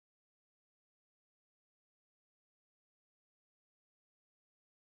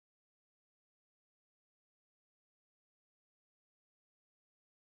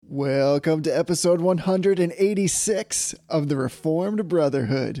Welcome to episode 186 of the Reformed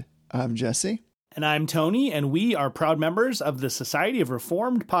Brotherhood. I'm Jesse. And I'm Tony, and we are proud members of the Society of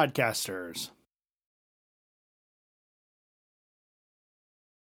Reformed Podcasters.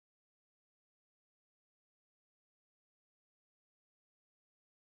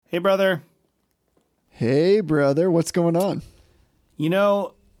 Hey, brother. Hey, brother. What's going on? You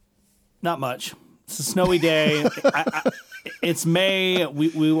know, not much. It's a snowy day. It's May.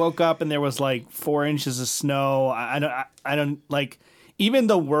 We woke up and there was like 4 inches of snow. I don't like, even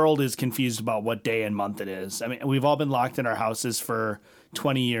the world is confused about what day and month it is. I mean, we've all been locked in our houses for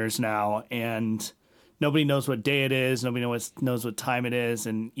 20 years now, and nobody knows what day it is. Nobody knows what time it is.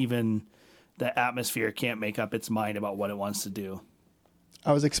 And even the atmosphere can't make up its mind about what it wants to do.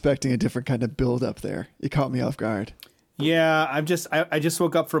 I was expecting a different kind of build up there. You caught me off guard. Yeah, I just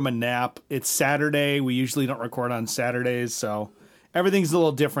woke up from a nap. It's Saturday. We usually don't record on Saturdays, so everything's a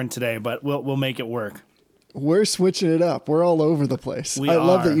little different today, but we'll make it work. We're switching it up. We're all over the place. I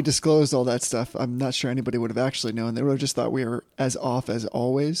love that you disclosed all that stuff. I'm not sure anybody would have actually known. They would have just thought we were as off as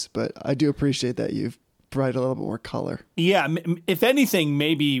always, but I do appreciate that you've provided a little bit more color. Yeah, if anything,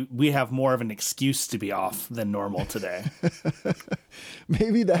 maybe we have more of an excuse to be off than normal today.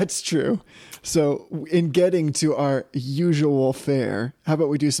 Maybe that's true. So in getting to our usual fare, how about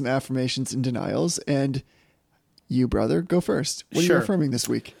we do some affirmations and denials? And you, brother, go first. What are you affirming this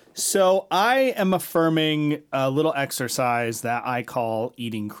week? So I am affirming a little exercise that I call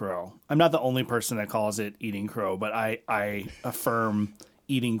eating crow. I'm not the only person that calls it eating crow, but I affirm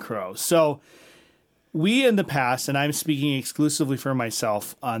eating crow. So we in the past, and I'm speaking exclusively for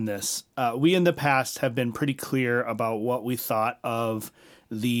myself on this, we in the past have been pretty clear about what we thought of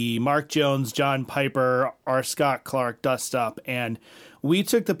the Mark Jones, John Piper, R. Scott Clark dust up. And we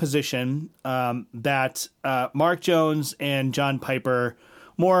took the position that Mark Jones and John Piper,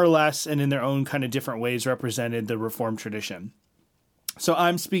 more or less, and in their own kind of different ways, represented the Reformed tradition. So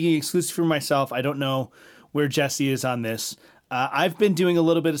I'm speaking exclusively for myself. I don't know where Jesse is on this. I've been doing a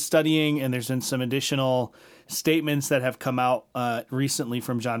little bit of studying, and there's been some additional statements that have come out recently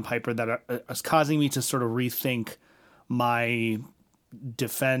from John Piper that are causing me to sort of rethink my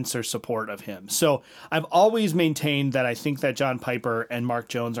defense or support of him. So I've always maintained that I think that John Piper and Mark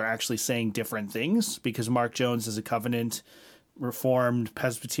Jones are actually saying different things, because Mark Jones is a covenant Reformed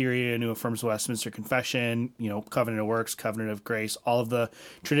Presbyterian who affirms the Westminster Confession, covenant of works, covenant of grace, all of the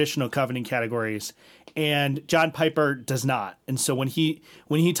traditional covenant categories. And John Piper does not. And so when he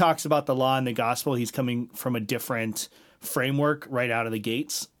talks about the law and the gospel, he's coming from a different framework right out of the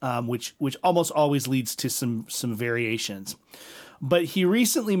gates, which almost always leads to some variations. But he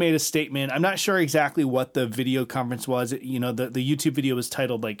recently made a statement. I'm not sure exactly what the video conference was. The YouTube video was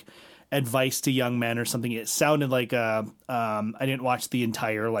titled like Advice to Young Men or something. It sounded like I didn't watch the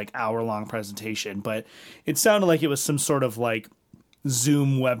entire hour-long presentation, but it sounded like it was some sort of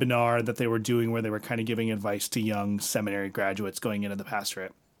Zoom webinar that they were doing where they were kind of giving advice to young seminary graduates going into the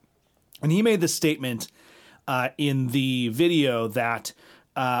pastorate. And he made the statement in the video that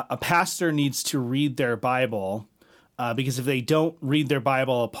a pastor needs to read their Bible because if they don't read their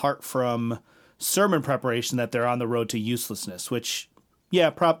Bible apart from sermon preparation, that they're on the road to uselessness, which, yeah,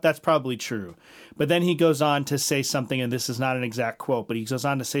 that's probably true. But then he goes on to say something, and this is not an exact quote, but he goes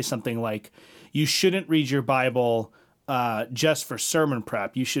on to say something like, you shouldn't read your Bible just for sermon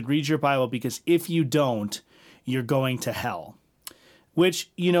prep. You should read your Bible because if you don't, you're going to hell. Which,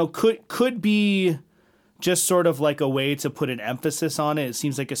 could be just sort of like a way to put an emphasis on it. It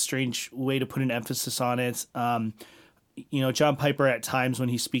seems like a strange way to put an emphasis on it. John Piper at times when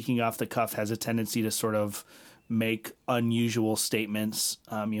he's speaking off the cuff has a tendency to sort of make unusual statements.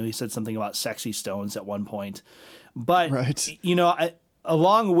 He said something about sexy stones at one point. But, right.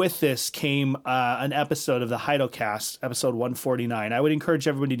 Along with this came an episode of the Heidelcast, episode 149. I would encourage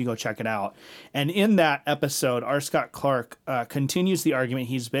everybody to go check it out. And in that episode, R. Scott Clark continues the argument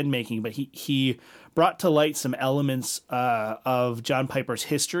he's been making, but he brought to light some elements of John Piper's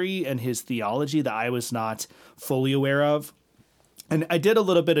history and his theology that I was not fully aware of. And I did a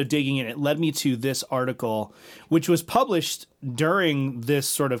little bit of digging, and it led me to this article, which was published during this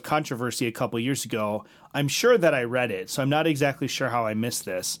sort of controversy a couple years ago. I'm sure that I read it, so I'm not exactly sure how I missed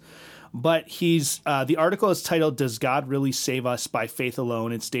this. But the article is titled, Does God Really Save Us by Faith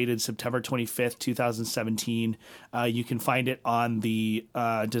Alone? It's dated September 25th, 2017. You can find it on the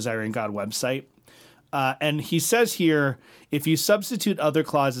Desiring God website. And he says here, if you substitute other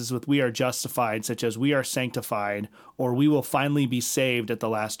clauses with we are justified, such as we are sanctified, or we will finally be saved at the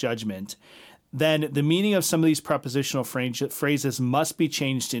last judgment, then the meaning of some of these prepositional phrases must be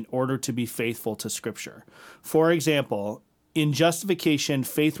changed in order to be faithful to Scripture. For example, In justification,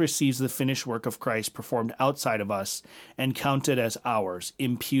 faith receives the finished work of Christ performed outside of us and counted as ours,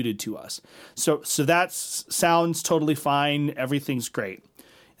 imputed to us. So that sounds totally fine. Everything's great.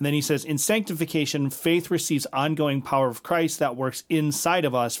 And then he says, in sanctification, faith receives ongoing power of Christ that works inside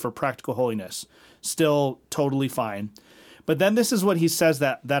of us for practical holiness. Still totally fine. But then this is what he says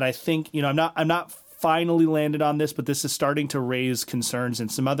that I think, I'm not finally landed on this, but this is starting to raise concerns.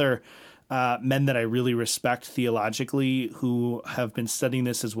 And some other men that I really respect theologically who have been studying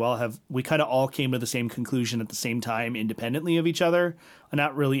this as well, we kind of all came to the same conclusion at the same time, independently of each other.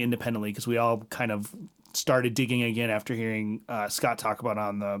 Not really independently, because we all kind of started digging again after hearing Scott talk about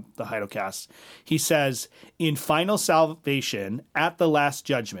on the Heidelcast. He says, in final salvation, at the last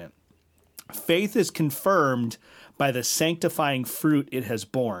judgment, faith is confirmed by the sanctifying fruit it has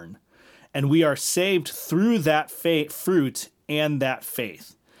borne, and we are saved through that fruit and that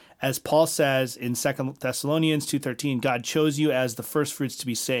faith. As Paul says in 2 Thessalonians 2:13, God chose you as the first fruits to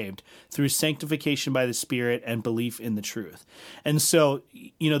be saved through sanctification by the Spirit and belief in the truth. And so,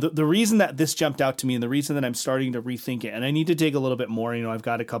 the reason that this jumped out to me and the reason that I'm starting to rethink it, and I need to dig a little bit more, I've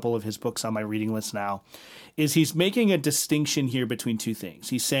got a couple of his books on my reading list now, is he's making a distinction here between two things.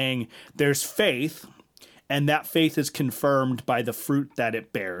 He's saying there's faith, and that faith is confirmed by the fruit that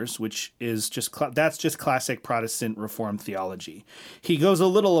it bears, which is that's just classic Protestant Reformed theology. He goes a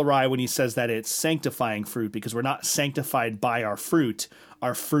little awry when he says that it's sanctifying fruit, because we're not sanctified by our fruit.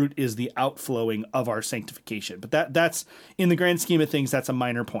 Our fruit is the outflowing of our sanctification. But that's in the grand scheme of things, that's a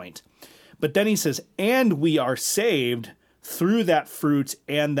minor point. But then he says, and we are saved through that fruit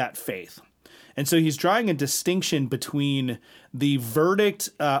and that faith. And so he's drawing a distinction between the verdict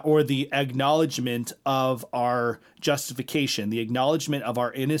or the acknowledgement of our justification, the acknowledgement of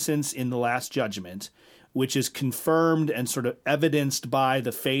our innocence in the last judgment, which is confirmed and sort of evidenced by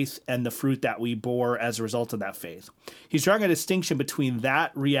the faith and the fruit that we bore as a result of that faith. He's drawing a distinction between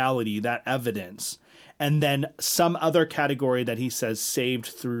that reality, that evidence, and then some other category that he says saved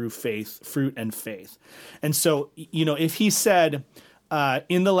through faith, fruit and faith. And so, if he said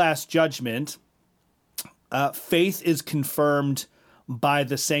in the last judgment, faith is confirmed by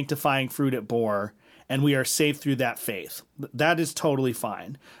the sanctifying fruit it bore, and we are saved through that faith, that is totally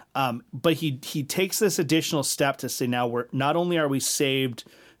fine. But he takes this additional step to say, now not only are we saved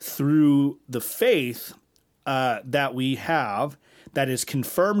through the faith that we have that is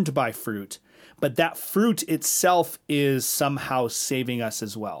confirmed by fruit, but that fruit itself is somehow saving us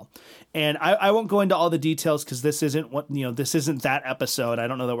as well. And I won't go into all the details, because this isn't that episode. I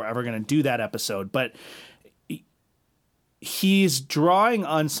don't know that we're ever going to do that episode, but he's drawing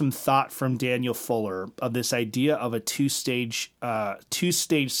on some thought from Daniel Fuller of this idea of a two-stage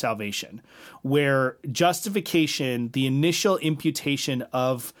salvation, where justification, the initial imputation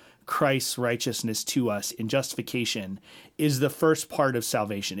of Christ's righteousness to us in justification, is the first part of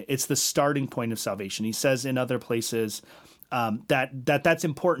salvation. It's the starting point of salvation. He says in other places that's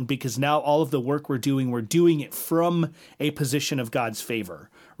important, because now all of the work we're doing it from a position of God's favor,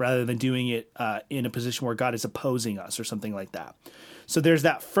 rather than doing it in a position where God is opposing us or something like that. So there's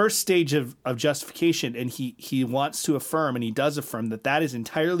that first stage of justification, and he wants to affirm, and he does affirm, that is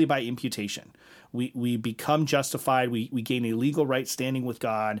entirely by imputation. We become justified. We gain a legal right standing with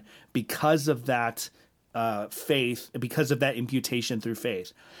God because of that faith, because of that imputation through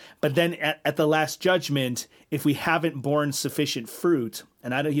faith. But then at the last judgment, if we haven't borne sufficient fruit,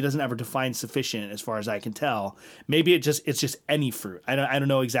 and he doesn't ever define sufficient as far as I can tell, maybe it's just any fruit. I don't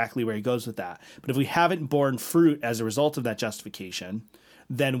know exactly where he goes with that. But if we haven't borne fruit as a result of that justification,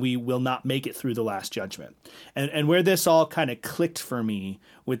 then we will not make it through the last judgment. And where this all kind of clicked for me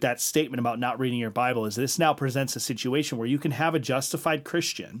with that statement about not reading your Bible is this now presents a situation where you can have a justified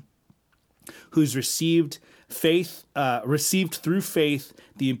Christian who's received through faith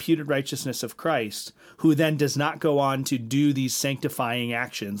the imputed righteousness of Christ, who then does not go on to do these sanctifying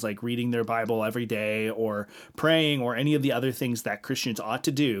actions like reading their Bible every day or praying or any of the other things that Christians ought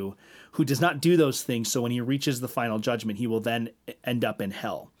to do, who does not do those things. So when he reaches the final judgment, he will then end up in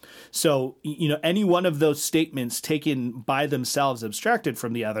hell. So, any one of those statements taken by themselves, abstracted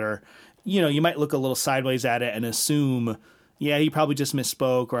from the other, you might look a little sideways at it and assume, yeah, he probably just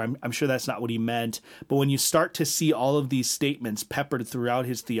misspoke, or I'm sure that's not what he meant. But when you start to see all of these statements peppered throughout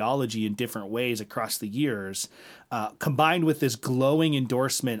his theology in different ways across the years, combined with this glowing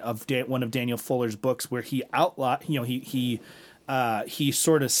endorsement of one of Daniel Fuller's books, where he he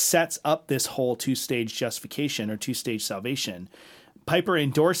sort of sets up this whole two-stage justification or two-stage salvation Piper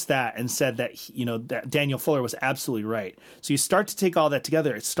endorsed that and said that, that Daniel Fuller was absolutely right. So you start to take all that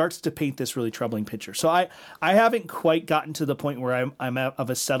together. It starts to paint this really troubling picture. So I haven't quite gotten to the point where I'm of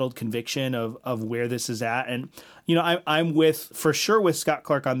a settled conviction of where this is at. And, I'm for sure with Scott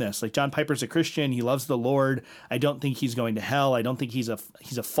Clark on this. Like, John Piper's a Christian. He loves the Lord. I don't think he's going to hell. I don't think he's a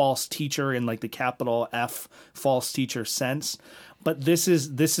false teacher in like the capital F false teacher sense. But this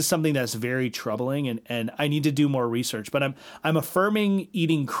is something that's very troubling, and I need to do more research. But I'm affirming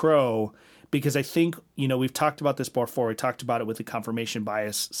eating crow because I think, we've talked about this before. We talked about it with the confirmation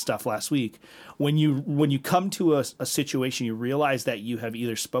bias stuff last week. When you come to a situation, you realize that you have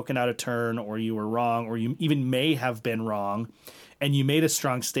either spoken out of turn, or you were wrong, or you even may have been wrong, and you made a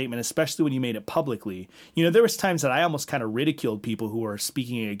strong statement, especially when you made it publicly. There was times that I almost kind of ridiculed people who were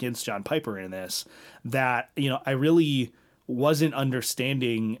speaking against John Piper in this, that, I really wasn't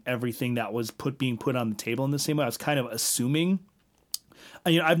understanding everything that was being put on the table in the same way. I was kind of assuming.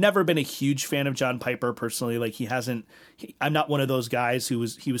 I've never been a huge fan of John Piper personally. Like, I'm not one of those guys he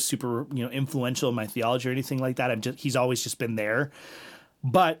was super, influential in my theology or anything like that. He's always just been there.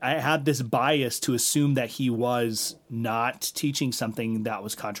 But I had this bias to assume that he was not teaching something that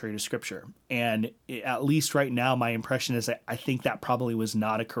was contrary to Scripture. And at least right now, my impression is that I think that probably was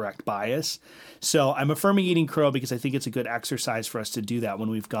not a correct bias. So I'm affirming eating crow because I think it's a good exercise for us to do that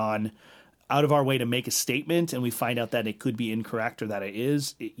when we've gone out of our way to make a statement and we find out that it could be incorrect or that it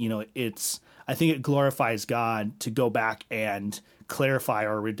is. I think it glorifies God to go back and clarify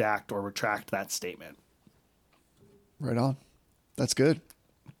or redact or retract that statement. Right on. That's good.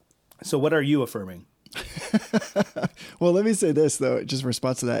 So what are you affirming? Well, let me say this, though, just in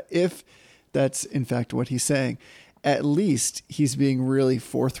response to that. If that's, in fact, what he's saying, at least he's being really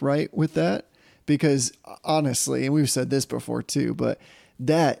forthright with that. Because honestly, and we've said this before too, but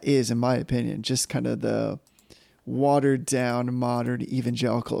that is, in my opinion, just kind of the watered down modern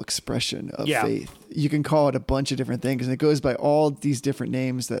evangelical expression of faith. You can call it a bunch of different things, and it goes by all these different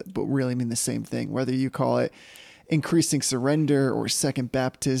names that but really mean the same thing, whether you call it increasing surrender or second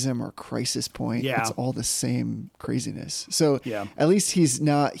baptism or crisis point. It's all the same craziness. So at least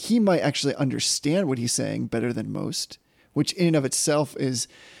he might actually understand what he's saying better than most, which in and of itself is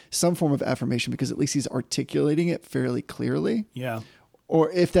some form of affirmation, because at least he's articulating it fairly clearly. Yeah. Or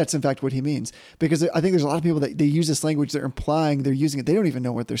if that's in fact what he means, because I think there's a lot of people that they use this language, they're implying they're using it. They don't even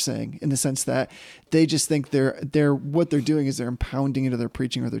know what they're saying, in the sense that they just think they're what they're doing is they're impounding into their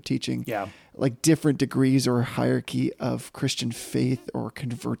preaching or their teaching, like different degrees or hierarchy of Christian faith or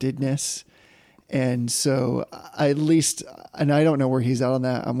convertedness. And so at least, and I don't know where he's at on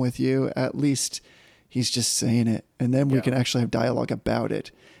that. I'm with you. At least he's just saying it, and then we can actually have dialogue about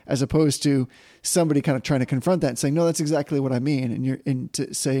it, as opposed to somebody kind of trying to confront that and saying, no, that's exactly what I mean. And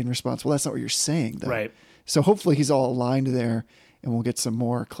to say in response, well, that's not what you're saying, though. Right. So hopefully he's all aligned there, and we'll get some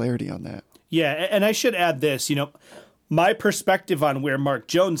more clarity on that. Yeah. And I should add this, my perspective on where Mark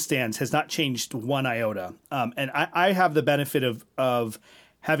Jones stands has not changed one iota. And I have the benefit of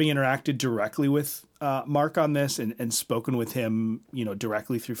having interacted directly with Mark on this and spoken with him,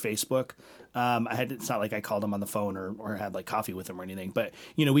 directly through Facebook. It's not like I called him on the phone or had like coffee with him or anything, but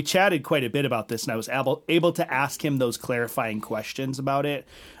we chatted quite a bit about this, and I was able to ask him those clarifying questions about it.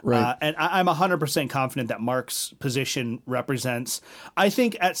 Right. And I'm 100% confident that Mark's position represents, I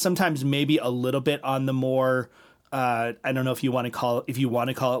think, at sometimes maybe a little bit on the more, I don't know if you want to call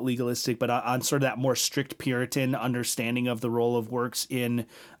it legalistic, but on sort of that more strict Puritan understanding of the role of works in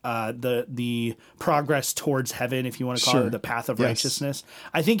the progress towards heaven, if you want to call it the path of righteousness.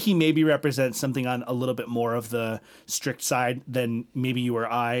 I think he maybe represents something on a little bit more of the strict side than maybe you or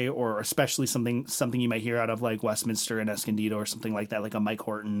I, or especially something you might hear out of like Westminster and Escondido or something like that, like a Mike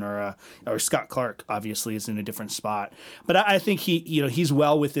Horton or Scott Clark. Obviously, is in a different spot, but I think he's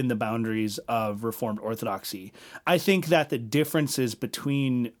well within the boundaries of Reformed Orthodoxy. I think that the differences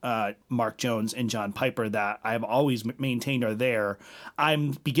between Mark Jones and John Piper that I've always maintained are there.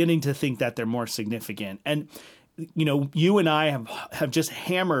 I'm beginning to think that they're more significant. And, you and I have just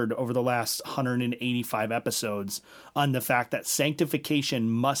hammered over the last 185 episodes on the fact that sanctification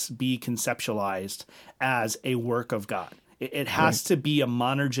must be conceptualized as a work of God. It has to be a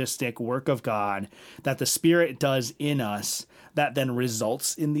monergistic work of God that the Spirit does in us that then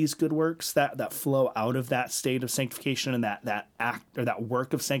results in these good works that flow out of that state of sanctification and that act or that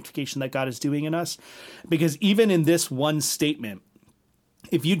work of sanctification that God is doing in us. Because even in this one statement,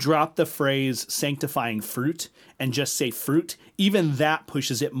 if you drop the phrase sanctifying fruit and just say fruit, even that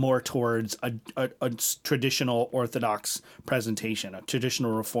pushes it more towards a traditional Orthodox presentation, a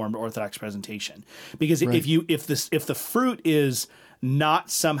traditional Reformed Orthodox presentation. Because if the fruit is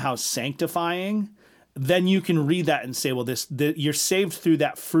not somehow sanctifying, then you can read that and say, well, you're saved through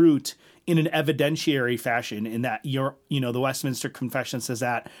that fruit in an evidentiary fashion, in that the Westminster Confession says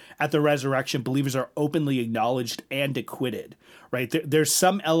that at the resurrection, believers are openly acknowledged and acquitted, right? There's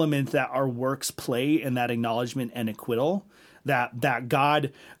some element that our works play in that acknowledgement and acquittal, that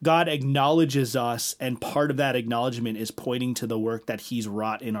God acknowledges us, and part of that acknowledgement is pointing to the work that he's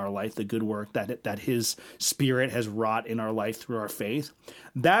wrought in our life, the good work that his Spirit has wrought in our life through our faith.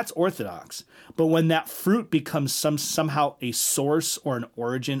 That's orthodox. But when that fruit becomes somehow a source or an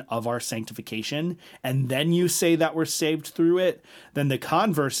origin of our sanctification, and then you say that we're saved through it, then the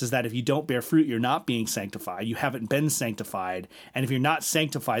converse is that if you don't bear fruit, you're not being sanctified. You haven't been sanctified. And if you're not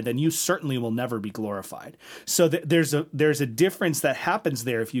sanctified, then you certainly will never be glorified. So there's a difference that happens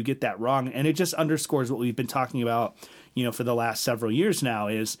there if you get that wrong. And it just underscores what we've been talking about, for the last several years now,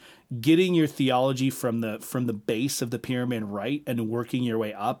 is getting your theology from the base of the pyramid right and working your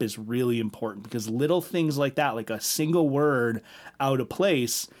way up is really important, because little things like that, like a single word out of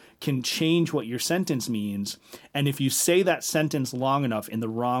place, can change what your sentence means. And if you say that sentence long enough in the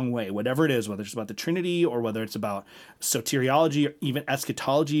wrong way, whatever it is, whether it's about the Trinity or whether it's about soteriology or even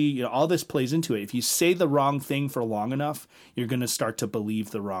eschatology, all this plays into it. If you say the wrong thing for long enough, you're going to start to believe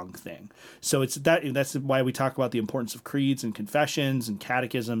the wrong thing. So that's why we talk about the importance of creeds and confessions and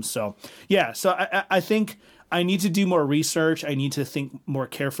catechisms. So I think I need to do more research. I need to think more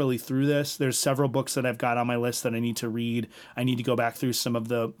carefully through this. There's several books that I've got on my list that I need to read. I need to go back through some of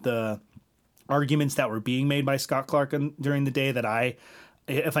the arguments that were being made by Scott Clark during the day that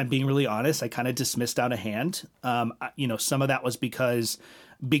if I'm being really honest, I kind of dismissed out of hand. Some of that was because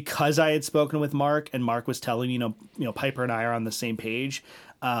I had spoken with Mark, and Mark was telling, Piper and I are on the same page.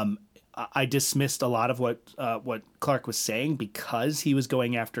 I dismissed a lot of what Clark was saying because he was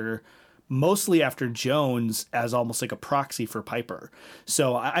going mostly after Jones as almost like a proxy for Piper.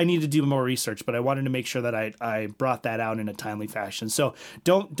 So I need to do more research, but I wanted to make sure that I brought that out in a timely fashion. So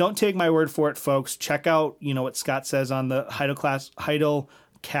don't take my word for it, folks. Check out, what Scott says on the Heidelcast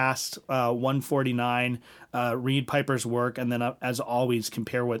 149, read Piper's work, and then as always,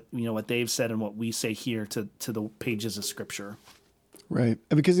 compare what they've said and what we say here to the pages of Scripture. Right.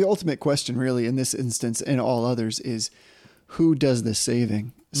 Because the ultimate question really in this instance and all others is, who does the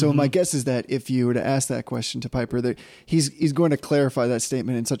saving? So my guess is that if you were to ask that question to Piper, that he's going to clarify that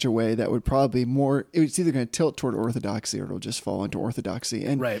statement in such a way that would probably it's either going to tilt toward orthodoxy or it'll just fall into orthodoxy.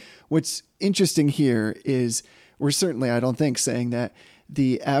 And right. What's interesting here is we're certainly, I don't think, saying that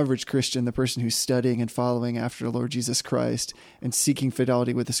the average Christian, the person who's studying and following after the Lord Jesus Christ and seeking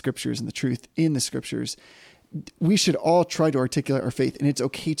fidelity with the Scriptures and the truth in the Scriptures, we should all try to articulate our faith, and it's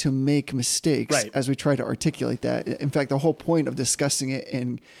okay to make mistakes as we try to articulate that. In fact, the whole point of discussing it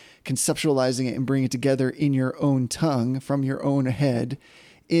and conceptualizing it and bringing it together in your own tongue from your own head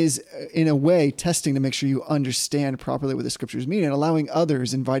is, in a way, testing to make sure you understand properly what the Scriptures mean, and allowing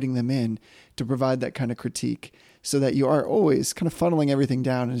others, inviting them in to provide that kind of critique, so that you are always kind of funneling everything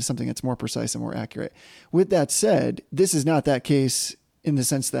down into something that's more precise and more accurate. With that said, this is not that case in the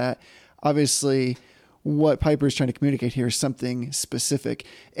sense that, obviously, what Piper is trying to communicate here is something specific.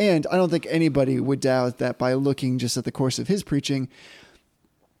 And I don't think anybody would doubt that by looking just at the course of his preaching,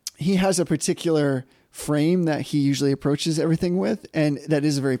 he has a particular frame that he usually approaches everything with, and that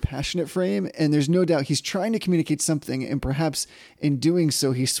is a very passionate frame. And there's no doubt he's trying to communicate something, and perhaps in doing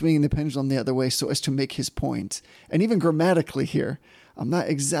so, he's swinging the pendulum the other way so as to make his point. And even grammatically here, I'm not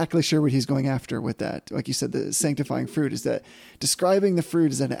exactly sure what he's going after with that. Like you said, the sanctifying fruit, is that describing the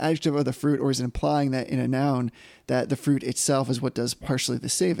fruit as an adjective of the fruit, or is it implying that in a noun that the fruit itself is what does partially the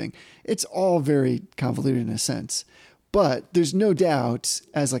saving? It's all very convoluted in a sense. But there's no doubt,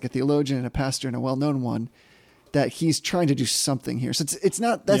 as like a theologian and a pastor and a well-known one, that he's trying to do something here. So it's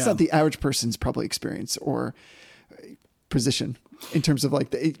not the average person's probably experience or position in terms of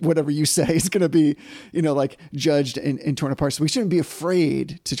like whatever you say is going to be, like judged and torn apart. So we shouldn't be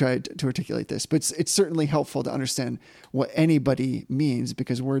afraid to try to articulate this, but it's certainly helpful to understand what anybody means,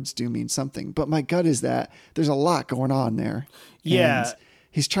 because words do mean something. But my gut is that there's a lot going on there. Yeah. And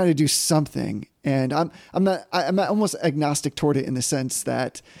he's trying to do something. And I'm almost agnostic toward it in the sense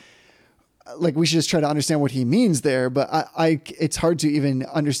that, like, we should just try to understand what he means there, but it's hard to even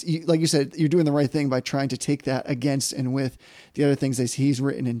understand. Like you said, you're doing the right thing by trying to take that against and with the other things that he's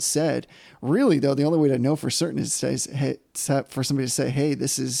written and said. Really, though, the only way to know for certain is for somebody to say, "Hey,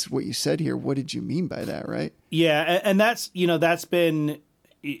 this is what you said here. What did you mean by that?" Right? Yeah, and that's been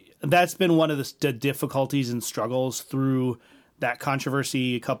one of the difficulties and struggles through that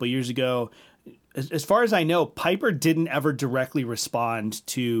controversy a couple of years ago. As far as I know, Piper didn't ever directly respond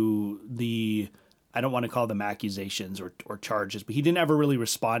to the I don't want to call them accusations or charges, but he didn't ever really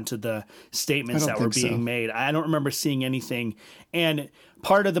respond to the statements that were being made. I don't remember seeing anything. And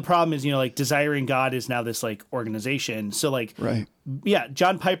part of the problem is, like Desiring God is now this like organization. So like, right. Yeah,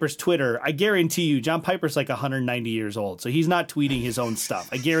 John Piper's Twitter, I guarantee you, John Piper's like 190 years old. So he's not tweeting his own stuff.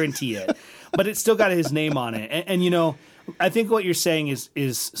 I guarantee it. But it's still got his name on it. And I think what you're saying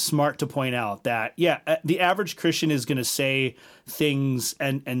is smart to point out that, the average Christian is going to say things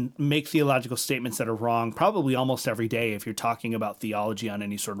and make theological statements that are wrong probably almost every day if you're talking about theology on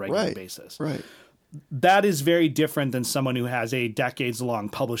any sort of regular basis. Right. That is very different than someone who has a decades-long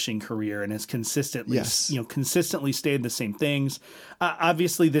publishing career and has consistently, consistently stated the same things.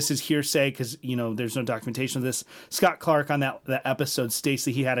 Obviously, this is hearsay because, there's no documentation of this. Scott Clark on that episode states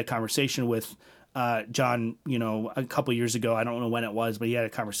that he had a conversation with John, a couple years ago. I don't know when it was, but he had a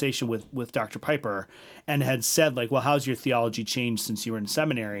conversation with Dr. Piper and had said, like, well, how's your theology changed since you were in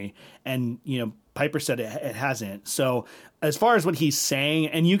seminary? And, Piper said it hasn't. So as far as what he's saying,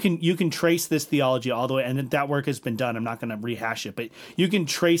 and you can trace this theology all the way, and that work has been done. I'm not going to rehash it, but you can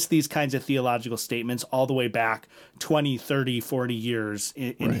trace these kinds of theological statements all the way back 20, 30, 40 years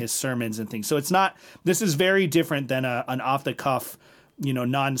in his sermons and things. So this is very different than an off the cuff,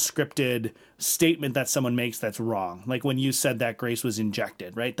 non-scripted statement that someone makes that's wrong. Like when you said that grace was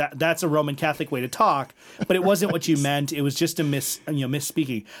injected, right? That's a Roman Catholic way to talk, but it wasn't what you meant. It was just a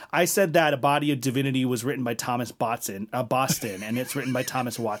misspeaking. I said that A Body of Divinity was written by Thomas Boston, and it's written by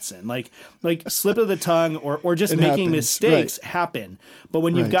Thomas Watson. Like slip of the tongue or just making mistakes happen. But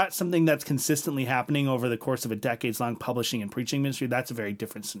when you've got something that's consistently happening over the course of a decades-long publishing and preaching ministry, that's a very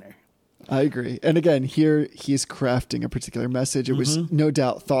different scenario. I agree. And again, here he's crafting a particular message. It was no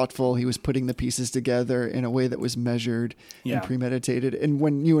doubt thoughtful. He was putting the pieces together in a way that was measured and premeditated. And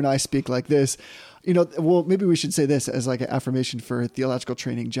when you and I speak like this, maybe we should say this as like an affirmation for theological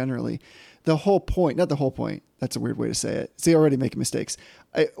training generally. The whole point, not the whole point, that's a weird way to say it. See, already making mistakes.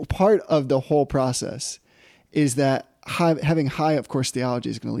 Part of the whole process is that having high, of course, theology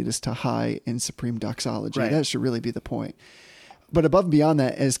is going to lead us to high and supreme doxology. Right. That should really be the point. But above and beyond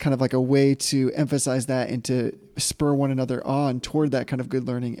that is kind of like a way to emphasize that and to spur one another on toward that kind of good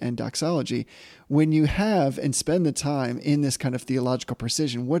learning and doxology. When you have and spend the time in this kind of theological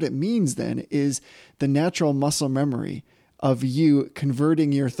precision, what it means then is the natural muscle memory of you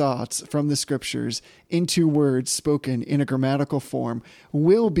converting your thoughts from the scriptures into words spoken in a grammatical form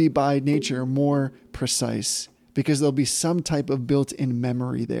will be by nature more precise because there'll be some type of built-in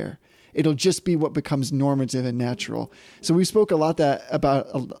memory there. It'll just be what becomes normative and natural. So we spoke a lot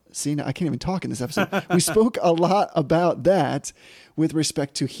about, see, I can't even talk in this episode. We spoke a lot about that with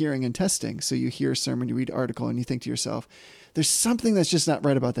respect to hearing and testing. So you hear a sermon, you read an article, and you think to yourself, there's something that's just not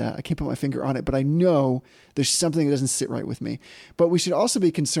right about that. I can't put my finger on it, but I know there's something that doesn't sit right with me. But we should also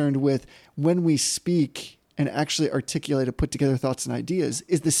be concerned with when we speak and actually articulate or put together thoughts and ideas,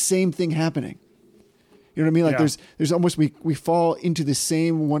 is the same thing happening? You know what I mean? Like there's almost, we fall into the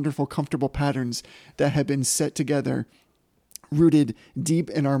same wonderful, comfortable patterns that have been set together, rooted deep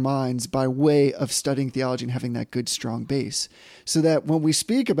in our minds by way of studying theology and having that good, strong base. So that when we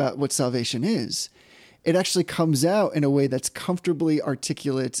speak about what salvation is, it actually comes out in a way that's comfortably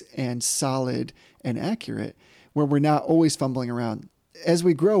articulate and solid and accurate, where we're not always fumbling around. As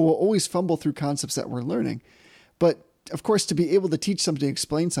we grow, we'll always fumble through concepts that we're learning. But of course, to be able to teach something,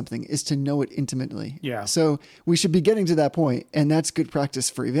 explain something, is to know it intimately. Yeah. So we should be getting to that point, and that's good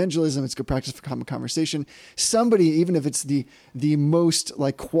practice for evangelism. It's good practice for common conversation. Somebody, even if it's the most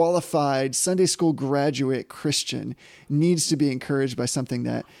like qualified Sunday school graduate Christian, needs to be encouraged by something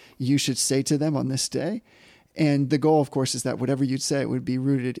that you should say to them on this day. And the goal, of course, is that whatever you'd say would be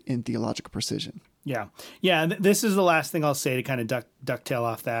rooted in theological precision. Yeah. Yeah. This is the last thing I'll say to kind of ducktail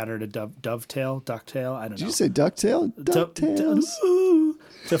off that, or to ducktail. I don't know. Did you say ducktail? Ducktails.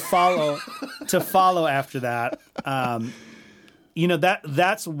 To follow after that.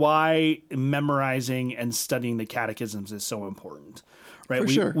 That's why memorizing and studying the catechisms is so important.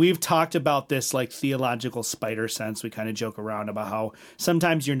 Right. We've talked about this like theological spider sense. We kind of joke around about how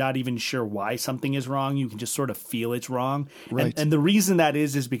sometimes you're not even sure why something is wrong. You can just sort of feel it's wrong. Right. And the reason that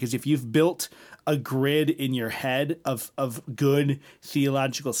is because if you've built a grid in your head of good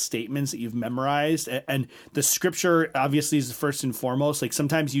theological statements that you've memorized, and the scripture obviously is the first and foremost. Like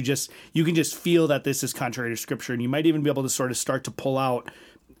sometimes you can just feel that this is contrary to scripture, and you might even be able to sort of start to pull out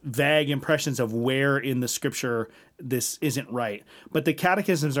vague impressions of where in the scripture this isn't right. But the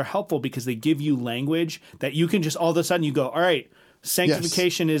catechisms are helpful because they give you language that you can just all of a sudden you go, all right,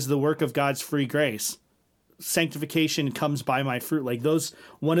 sanctification is the work of God's free grace. sanctification comes by my fruit. Like those,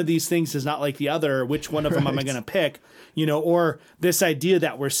 one of these things is not like the other. Which one of them am I going to pick? Or this idea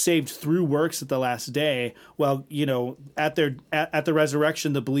that we're saved through works at the last day. Well, at the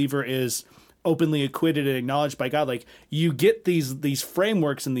resurrection, the believer is openly acquitted and acknowledged by God. Like you get these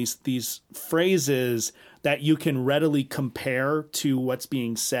frameworks and these phrases that you can readily compare to what's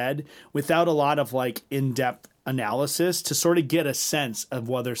being said without a lot of like in-depth analysis to sort of get a sense of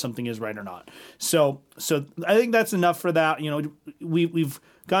whether something is right or not. So I think that's enough for that. We've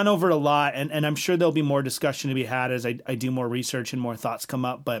gone over it a lot, and I'm sure there'll be more discussion to be had as I do more research and more thoughts come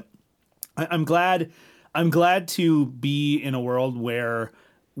up. But I'm glad to be in a world where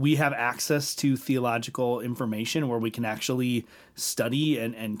we have access to theological information, where we can actually study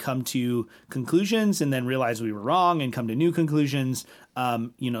and come to conclusions and then realize we were wrong and come to new conclusions.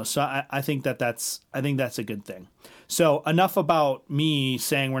 So I think that's a good thing. So enough about me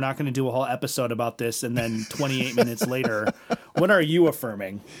saying we're not going to do a whole episode about this. And then 28 minutes later, what are you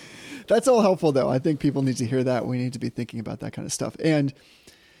affirming? That's all helpful though. I think people need to hear that. We need to be thinking about that kind of stuff. And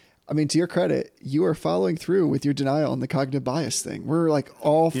I mean, to your credit, you are following through with your denial and the cognitive bias thing. We're like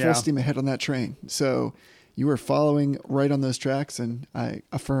all full steam ahead on that train. So you are following right on those tracks, and I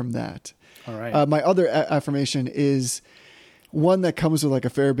affirm that. All right. My other affirmation is one that comes with like a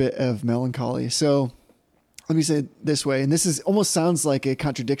fair bit of melancholy. So let me say it this way, and this is almost sounds like a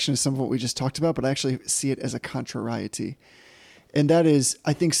contradiction to some of what we just talked about, but I actually see it as a contrariety. And that is,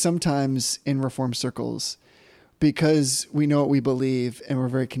 I think sometimes in Reformed circles, because we know what we believe and we're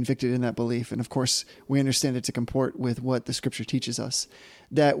very convicted in that belief, and of course we understand it to comport with what the scripture teaches us,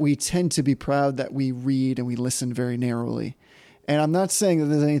 that we tend to be proud that we read and we listen very narrowly. And I'm not saying that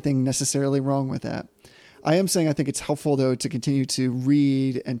there's anything necessarily wrong with that. I am saying I think it's helpful, though, to continue to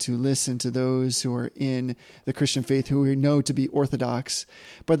read and to listen to those who are in the Christian faith who we know to be orthodox,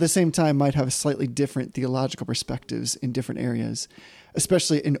 but at the same time might have slightly different theological perspectives in different areas,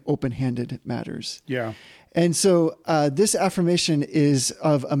 especially in open-handed matters. Yeah. And so this affirmation is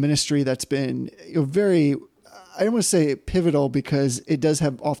of a ministry that's been very, I don't want to say pivotal because it does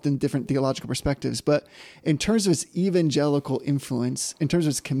have often different theological perspectives, but in terms of its evangelical influence, in terms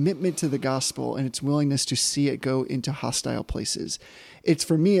of its commitment to the gospel and its willingness to see it go into hostile places, it's,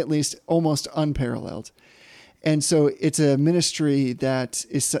 for me at least, almost unparalleled. And so it's a ministry that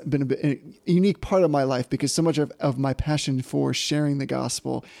has been a unique part of my life because so much of my passion for sharing the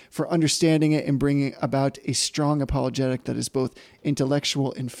gospel, for understanding it and bringing about a strong apologetic that is both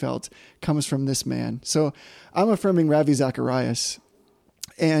intellectual and felt, comes from this man. So I'm affirming Ravi Zacharias.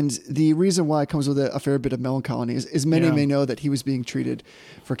 And the reason why it comes with a fair bit of melancholy is many may know that he was being treated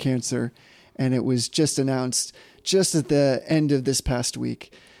for cancer. And it was just announced just at the end of this past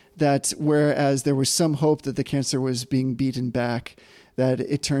week that whereas there was some hope that the cancer was being beaten back, that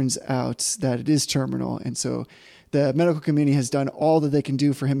it turns out that it is terminal. And so the medical community has done all that they can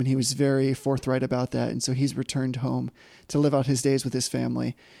do for him, and he was very forthright about that. And so he's returned home to live out his days with his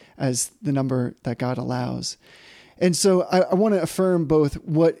family as the number that God allows. And so I want to affirm both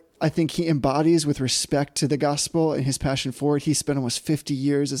what I think he embodies with respect to the gospel and his passion for it. He spent almost 50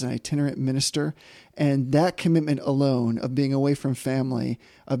 years as an itinerant minister, and that commitment alone of being away from family,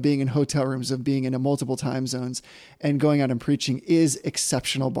 of being in hotel rooms, of being in multiple time zones and going out and preaching is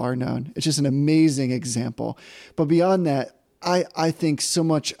exceptional, bar none. It's just an amazing example. But beyond that, I think so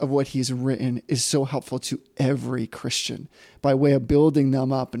much of what he's written is so helpful to every Christian by way of building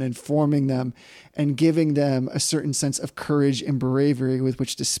them up and informing them and giving them a certain sense of courage and bravery with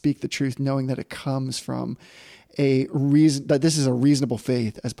which to speak the truth, knowing that it comes from a reason, that this is a reasonable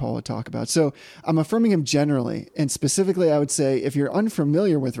faith, as Paul would talk about. So I'm affirming him generally. And specifically, I would say, if you're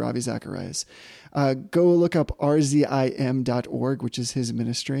unfamiliar with Ravi Zacharias, go look up rzim.org, which is his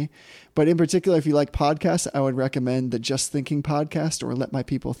ministry. But in particular, if you like podcasts, I would recommend the Just Thinking podcast or Let My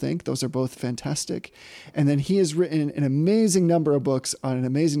People Think. Those are both fantastic. And then he has written an amazing number of books on an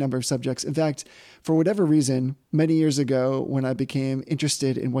amazing number of subjects. In fact, for whatever reason, many years ago, when I became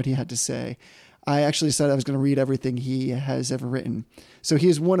interested in what he had to say, I actually decided I was going to read everything he has ever written. So he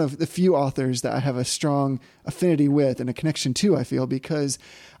is one of the few authors that I have a strong affinity with and a connection to, I feel, because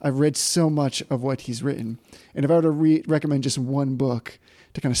I've read so much of what he's written. And if I were to recommend just one book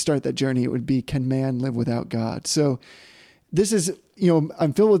to kind of start that journey, it would be Can Man Live Without God? So this is,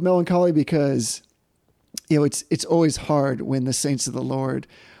 I'm filled with melancholy because, it's always hard when the saints of the Lord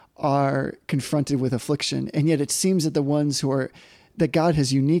are confronted with affliction. And yet it seems that the ones that God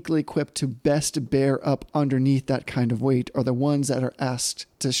has uniquely equipped to best bear up underneath that kind of weight are the ones that are asked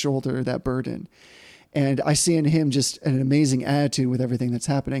to shoulder that burden. And I see in him just an amazing attitude with everything that's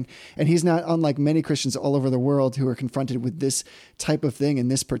happening. And he's not unlike many Christians all over the world who are confronted with this type of thing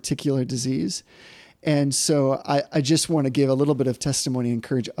and this particular disease. And so I just want to give a little bit of testimony and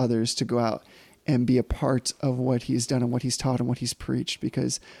encourage others to go out and be a part of what he's done and what he's taught and what he's preached,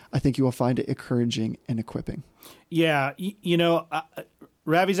 because I think you will find it encouraging and equipping. Yeah.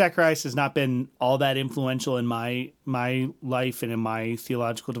 Ravi Zacharias has not been all that influential in my life and in my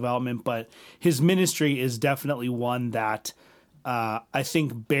theological development, but his ministry is definitely one that I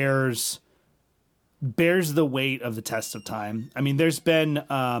think bears the weight of the test of time. I mean, there's been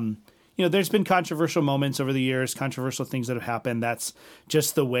controversial moments over the years, controversial things that have happened. That's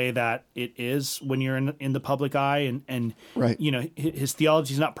just the way that it is when you're in the public eye. And right. His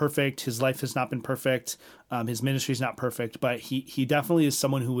theology is not perfect. His life has not been perfect. His ministry is not perfect, but he definitely is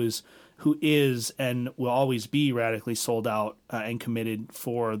someone who is and will always be radically sold out and committed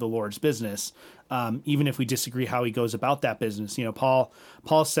for the Lord's business. Even if we disagree how he goes about that business.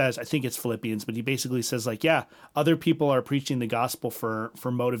 Paul says, I think it's Philippians, but he basically says other people are preaching the gospel for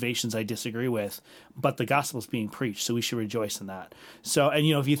motivations I disagree with, but the gospel is being preached, so we should rejoice in that. So, and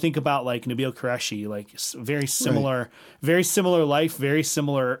if you think about Nabil Qureshi, very similar life, very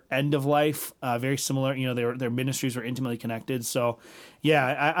similar end of life, very similar, their ministries were intimately connected. So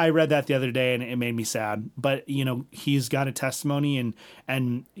yeah, I read that the other day and it made me sad, but he's got a testimony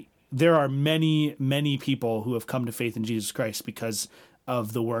and there are many, many people who have come to faith in Jesus Christ because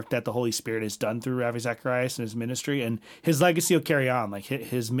of the work that the Holy Spirit has done through Ravi Zacharias and his ministry, and his legacy will carry on.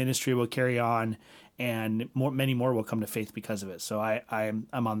 His ministry will carry on, and many more will come to faith because of it. So I'm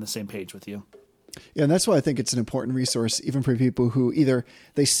on the same page with you. Yeah, and that's why I think it's an important resource, even for people who either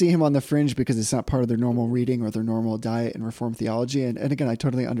they see him on the fringe because it's not part of their normal reading or their normal diet in Reformed theology. And again, I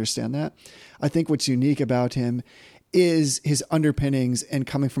totally understand that. I think what's unique about him is his underpinnings and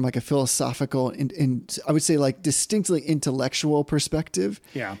coming from a philosophical and I would say distinctly intellectual perspective.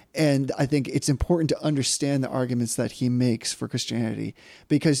 Yeah. And I think it's important to understand the arguments that he makes for Christianity,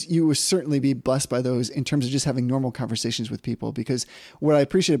 because you will certainly be blessed by those in terms of just having normal conversations with people. Because what I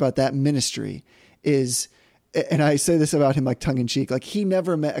appreciate about that ministry is, and I say this about him tongue in cheek, he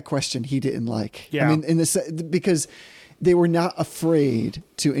never met a question he didn't like. Yeah. I mean, because they were not afraid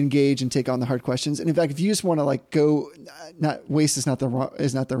to engage and take on the hard questions. And in fact, if you just want to go, not waste is not the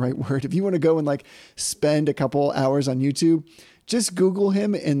right word. If you want to go and spend a couple hours on YouTube, just Google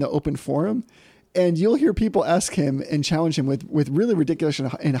him in the open forum, and you'll hear people ask him and challenge him with really ridiculous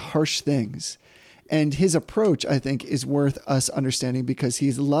and harsh things. And his approach, I think, is worth us understanding because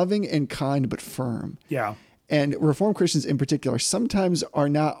he's loving and kind but firm. Yeah. And Reformed Christians in particular sometimes are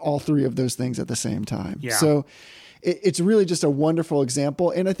not all three of those things at the same time. Yeah. So it's really just a wonderful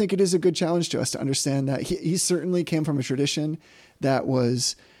example. And I think it is a good challenge to us to understand that he certainly came from a tradition that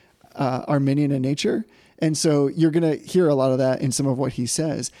was Arminian in nature. And so you're going to hear a lot of that in some of what he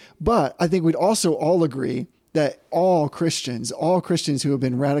says. But I think we'd also all agree that all Christians who have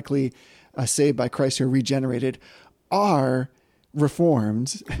been radically saved by Christ, who are regenerated, are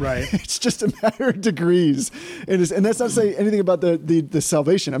Reformed. Right. It's just a matter of degrees. And that's not saying anything about the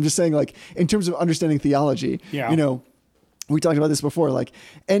salvation. I'm just saying in terms of understanding theology, yeah. We talked about this before,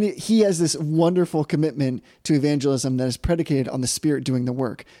 and he has this wonderful commitment to evangelism that is predicated on the Spirit doing the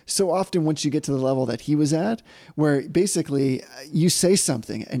work. So often once you get to the level that he was at, where basically you say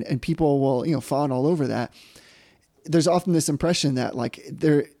something and people will, fawn all over that, there's often this impression that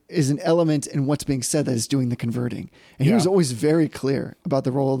there is an element in what's being said that is doing the converting. And he was always very clear about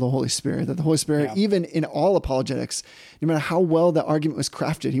the role of the Holy Spirit, that the Holy Spirit, even in all apologetics, no matter how well the argument was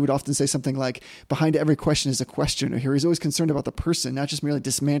crafted, he would often say something like, behind every question is a questioner. Here he's always concerned about the person, not just merely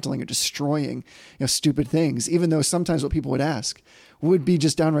dismantling or destroying stupid things, even though sometimes what people would ask would be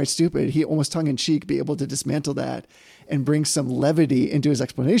just downright stupid. He almost tongue in cheek be able to dismantle that and bring some levity into his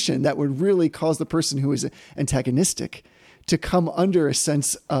explanation that would really cause the person who is antagonistic to come under a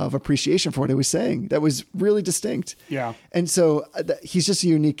sense of appreciation for what he was saying that was really distinct. Yeah. And so he's just a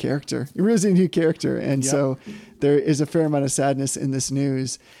unique character. He really is a unique character. And so there is a fair amount of sadness in this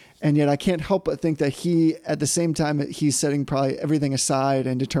news. And yet I can't help but think that he, at the same time, he's setting probably everything aside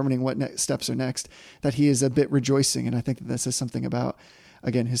and determining what next steps are next, that he is a bit rejoicing. And I think that says something about,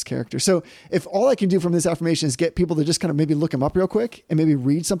 again, his character. So if all I can do from this affirmation is get people to just kind of maybe look him up real quick and maybe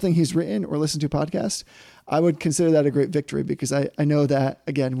read something he's written or listen to a podcast, I would consider that a great victory, because I know that,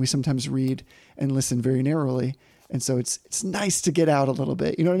 again, we sometimes read and listen very narrowly. And so it's nice to get out a little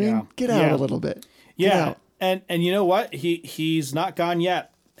bit. You know what I mean? Get out a little bit. Get out. And you know what? He's not gone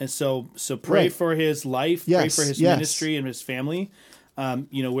yet. And so pray for his life, pray for his ministry and his family.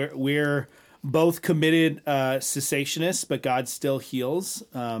 We're both committed cessationists, but God still heals.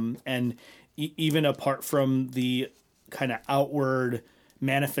 And even apart from the kind of outward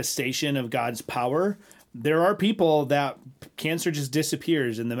manifestation of God's power, there are people that cancer just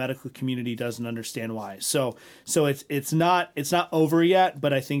disappears and the medical community doesn't understand why. So it's not over yet,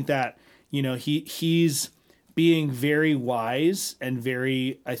 but I think that, he's being very wise and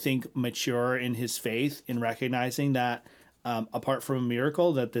very, I think, mature in his faith in recognizing that apart from a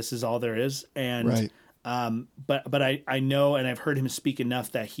miracle, that this is all there is. And right. But I know, and I've heard him speak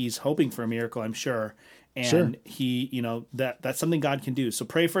enough that he's hoping for a miracle, I'm sure. And sure. he, that's something God can do. So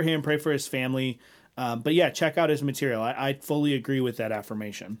pray for him, pray for his family. But yeah, check out his material. I fully agree with that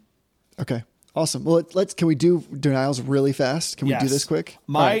affirmation. Okay. Awesome. Well, can we do denials really fast? Can we do this quick?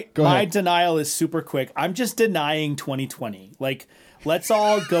 My denial is super quick. I'm just denying 2020. Like, let's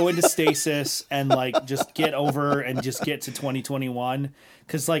all go into stasis and like just get over and just get to 2021.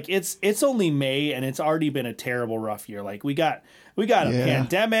 Cause like it's only May and it's already been a terrible, rough year. Like we got a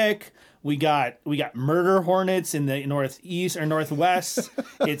pandemic. We got murder hornets in the northeast or northwest.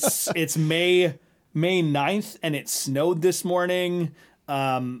 It's May 9th and it snowed this morning.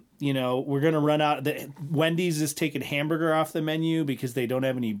 We're going to run out. Wendy's is taking hamburger off the menu because they don't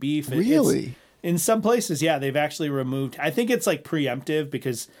have any beef. Really? In some places, yeah, they've actually removed. I think it's like preemptive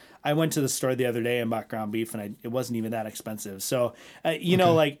because I went to the store the other day and bought ground beef and it wasn't even that expensive. So,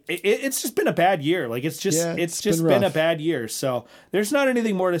 like it's just been a bad year. Like it's just been a bad year. So there's not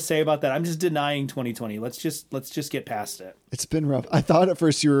anything more to say about that. I'm just denying 2020. Let's just get past it. It's been rough. I thought at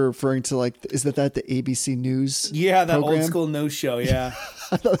first you were referring to is that the ABC News? Yeah, that program? old school news show. Yeah.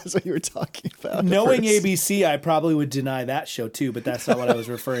 I thought that's what you were talking about. Knowing ABC, I probably would deny that show too, but that's not what I was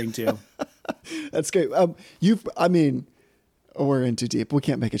referring to. That's great. We're in too deep. We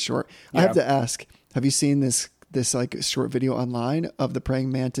can't make it short. Yeah. I have to ask, have you seen this like short video online of the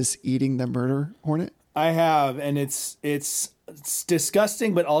praying mantis eating the murder hornet? I have, and it's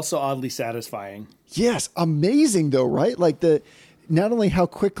disgusting, but also oddly satisfying. Yes. Amazing though, right? Like not only how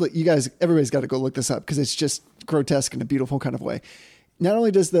quickly everybody's got to go look this up because it's just grotesque in a beautiful kind of way. Not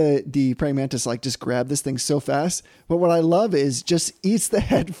only does the praying mantis like just grab this thing so fast, but what I love is just eats the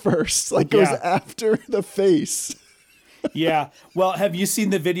head first, like goes after the face. Yeah. Well, have you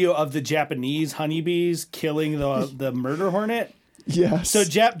seen the video of the Japanese honeybees killing the murder hornet? Yes. So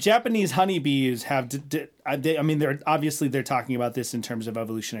Japanese honeybees have, they're talking about this in terms of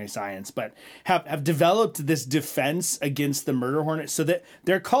evolutionary science, but have developed this defense against the murder hornet. So that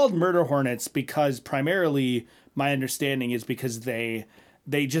they're called murder hornets because primarily my understanding is because they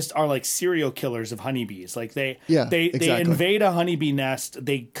just are like serial killers of honeybees. Like they invade a honeybee nest,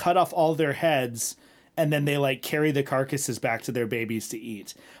 they cut off all their heads, and then they like carry the carcasses back to their babies to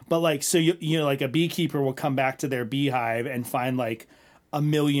eat. But like, so like a beekeeper will come back to their beehive and find like 1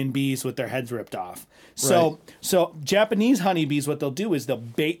 million bees with their heads ripped off. So Japanese honeybees, what they'll do is they'll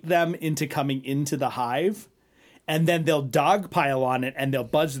bait them into coming into the hive, and then they'll dogpile on it and they'll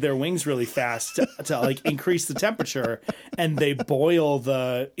buzz their wings really fast to like increase the temperature, and they boil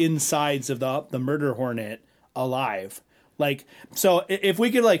the insides of the murder hornet alive. Like, so if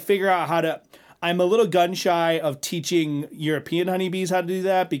we could like figure out how to, I'm a little gun shy of teaching European honeybees how to do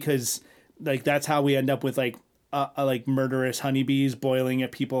that because like that's how we end up with like murderous honeybees boiling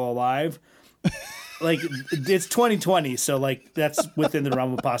at people alive. Like it's 2020, so like that's within the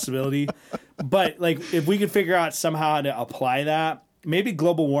realm of possibility. But like if we could figure out somehow how to apply that, maybe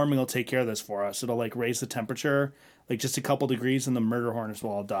global warming will take care of this for us. It'll like raise the temperature like just a couple degrees and the murder hornets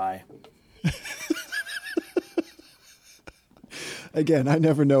will all die. Again, I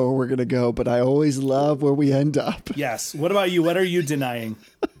never know where we're going to go, but I always love where we end up. Yes. What about you? What are you denying?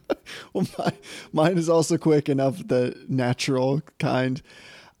 Well, mine is also quick and of the natural kind.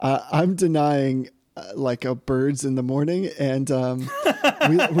 I'm denying like birds in the morning, and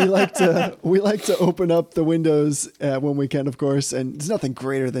we like to open up the windows when we can, of course. And there's nothing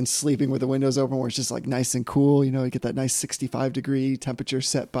greater than sleeping with the windows open, where it's just like nice and cool. You get that nice 65-degree temperature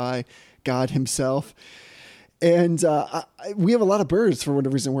set by God Himself. And we have a lot of birds for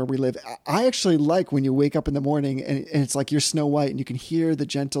whatever reason where we live. I actually like when you wake up in the morning and it's like you're Snow White and you can hear the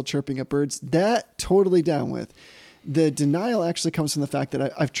gentle chirping of birds. That totally down with. The denial actually comes from the fact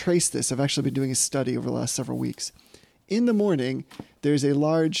that I've traced this. I've actually been doing a study over the last several weeks. In the morning, there's a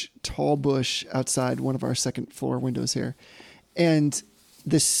large, tall bush outside one of our second floor windows here. And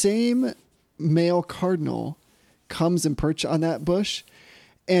the same male cardinal comes and perch on that bush.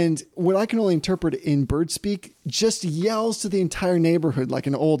 And what I can only interpret in bird speak just yells to the entire neighborhood like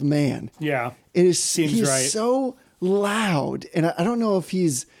an old man. Yeah. Seems right. So loud. And I don't know if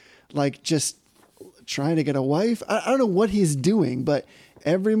he's like just trying to get a wife. I don't know what he's doing, but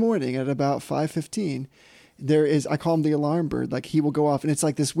every morning at about 5:15, I call him the alarm bird. Like he will go off and it's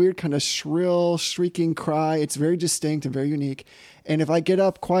like this weird kind of shrill, shrieking cry. It's very distinct and very unique. And if I get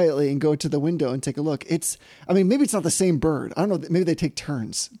up quietly and go to the window and take a look, maybe it's not the same bird. I don't know. Maybe they take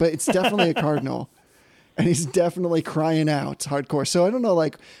turns, but it's definitely a cardinal. And he's definitely crying out hardcore. So I don't know,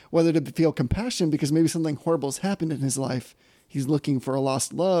 like, whether to feel compassion because maybe something horrible has happened in his life. He's looking for a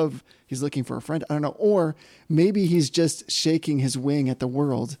lost love. He's looking for a friend. I don't know. Or maybe he's just shaking his wing at the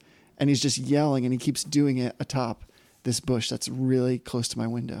world and he's just yelling and he keeps doing it atop this bush that's really close to my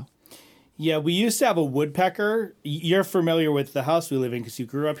window. Yeah, we used to have a woodpecker. You're familiar with the house we live in because you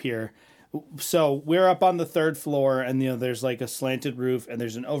grew up here. So we're up on the third floor and, there's like a slanted roof and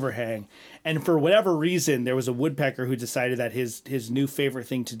there's an overhang. And for whatever reason, there was a woodpecker who decided that his new favorite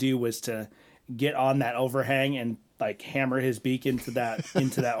thing to do was to get on that overhang and like hammer his beak into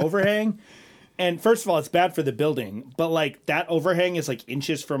that overhang. And first of all, it's bad for the building, but like that overhang is like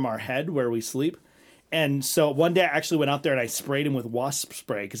inches from our head where we sleep. And so one day I actually went out there and I sprayed him with wasp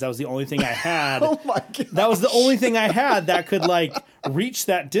spray because that was the only thing I had. Oh my God. That was the only thing I had that could like reach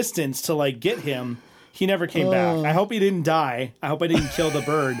that distance to like get him. He never came back. I hope he didn't die. I hope I didn't kill the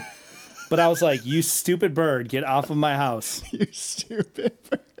bird. But I was like, you stupid bird, get off of my house. You stupid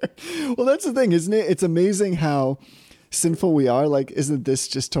bird. Well, that's the thing, isn't it? It's amazing how sinful we are. Like, isn't this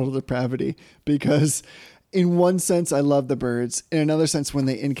just total depravity? Because in one sense, I love the birds. In another sense, when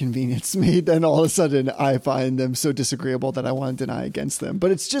they inconvenience me, then all of a sudden I find them so disagreeable that I want to deny against them.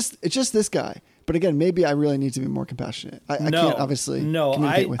 But it's just this guy. But again, maybe I really need to be more compassionate. I can't obviously. No,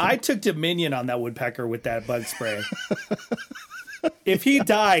 communicate with him. I took dominion on that woodpecker with that bug spray. If he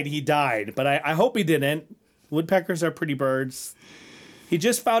died, he died. But I hope he didn't. Woodpeckers are pretty birds. He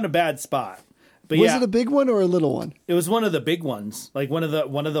just found a bad spot. But was it a big one or a little one? It was one of the big ones, like one of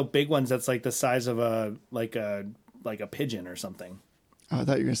the big ones that's like the size of a pigeon or something. Oh, I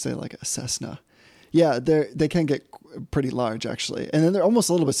thought you were gonna say like a Cessna. Yeah, they can get pretty large actually, and then they're almost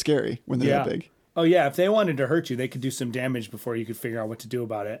a little bit scary when they're that big. Oh yeah, if they wanted to hurt you, they could do some damage before you could figure out what to do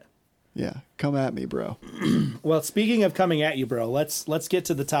about it. Yeah, come at me, bro. Well, speaking of coming at you, bro, let's get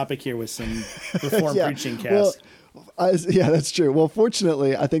to the topic here with some Reformed preaching cast. Yeah, that's true. Well,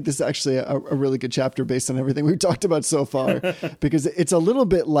 fortunately, I think this is actually a really good chapter based on everything we've talked about so far, because it's a little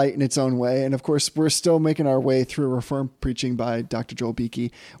bit light in its own way. And of course, we're still making our way through Reformed preaching by Dr. Joel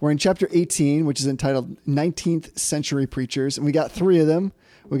Beeke. We're in chapter 18, which is entitled 19th Century Preachers. And we got three of them.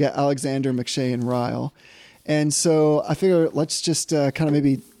 We got Alexander, McShay, and Ryle. And so I figure let's just kind of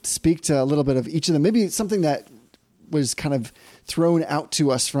maybe speak to a little bit of each of them. Maybe something that was kind of thrown out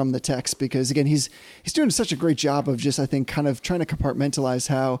to us from the text, because again, he's doing such a great job of just, I think, kind of trying to compartmentalize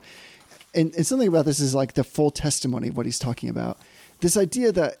how, and something about this is like the full testimony of what he's talking about. This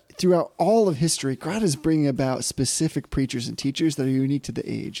idea that throughout all of history, God is bringing about specific preachers and teachers that are unique to the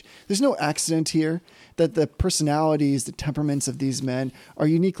age. There's no accident here that the personalities, the temperaments of these men are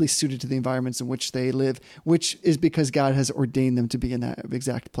uniquely suited to the environments in which they live, which is because God has ordained them to be in that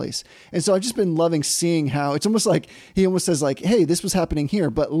exact place. And so I've just been loving seeing how it's almost like he almost says like, hey, this was happening here,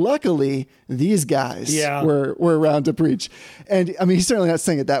 but luckily these guys were around to preach. And I mean, he's certainly not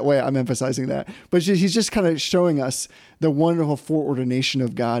saying it that way. I'm emphasizing that, but he's just kind of showing us the wonderful foreordination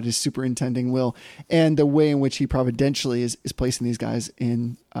of God, his superintending will, and the way in which he providentially is placing these guys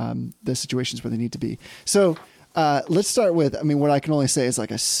in the situations where they need to be. So let's start with, I mean, what I can only say is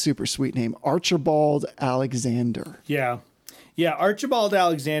like a super sweet name, Archibald Alexander. Yeah. Yeah, Archibald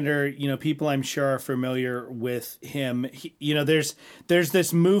Alexander, people I'm sure are familiar with him. There's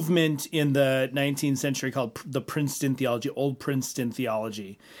this movement in the 19th century called the Princeton theology, Old Princeton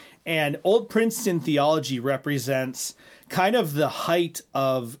theology. And Old Princeton theology represents kind of the height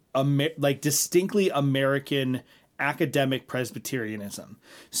of distinctly American academic Presbyterianism.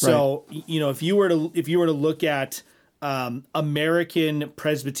 So, right. If you were to look at American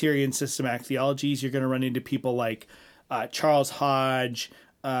Presbyterian systematic theologies, you're going to run into people like Charles Hodge,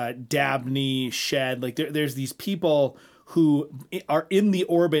 Dabney, Shedd. Like there's these people who are in the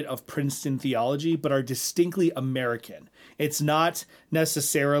orbit of Princeton theology, but are distinctly American. It's not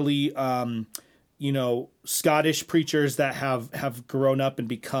necessarily, Scottish preachers that have grown up and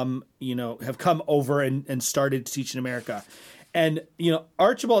become, have come over and started to teach in America. And,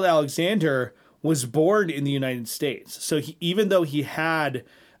 Archibald Alexander was born in the United States. So even though he had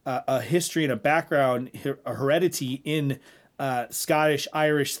a history and a background, a heredity in Scottish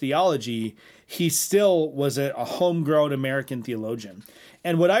Irish theology, he still was a homegrown American theologian.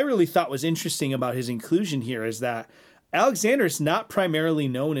 And what I really thought was interesting about his inclusion here is that Alexander's not primarily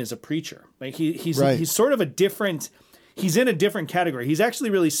known as a preacher. Like he's sort of he's in a different category. He's actually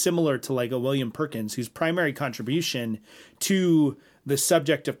really similar to like a William Perkins, whose primary contribution to the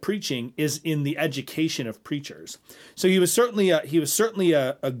subject of preaching is in the education of preachers. So he was certainly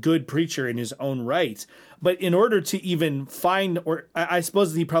a good preacher in his own right. But in order to even find, or I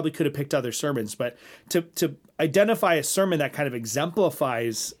suppose he probably could have picked other sermons, but to identify a sermon that kind of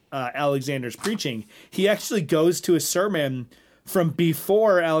exemplifies Alexander's preaching, he actually goes to a sermon from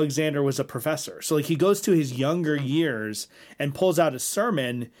before Alexander was a professor. So like he goes to his younger years and pulls out a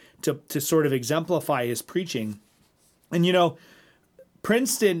sermon to sort of exemplify his preaching. And, you know,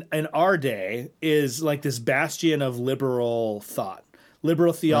 Princeton in our day is like this bastion of liberal thought,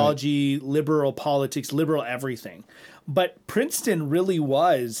 liberal theology, right, liberal politics, liberal everything. But Princeton really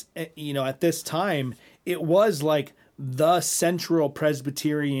was, you know, at this time, it was like the central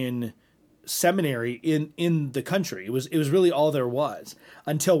Presbyterian seminary in the country. It was really all there was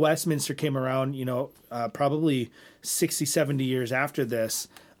until Westminster came around, you know, probably 60, 70 years after this.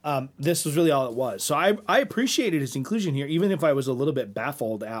 This was really all it was. So I appreciated his inclusion here, even if I was a little bit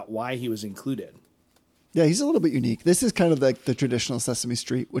baffled at why he was included. Yeah, he's a little bit unique. This is kind of like the traditional Sesame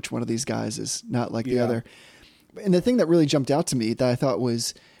Street, which one of these guys is not like the other. And the thing that really jumped out to me that I thought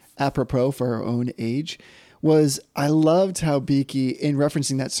was apropos for our own age was I loved how Beeke, in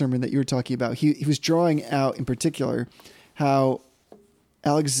referencing that sermon that you were talking about, he was drawing out in particular how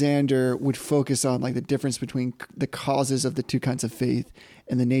Alexander would focus on like the difference between the causes of the two kinds of faith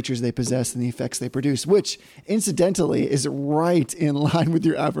and the natures they possess and the effects they produce, which incidentally is right in line with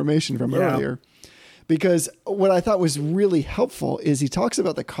your affirmation from earlier. Because what I thought was really helpful is he talks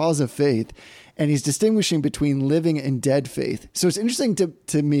about the cause of faith and he's distinguishing between living and dead faith. So it's interesting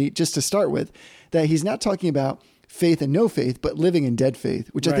to me, just to start with, that he's not talking about faith and no faith, but living and dead faith,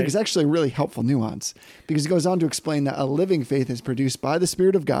 which I think is actually a really helpful nuance, because he goes on to explain that a living faith is produced by the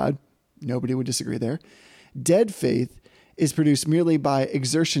Spirit of God. Nobody would disagree there. Dead faith is produced merely by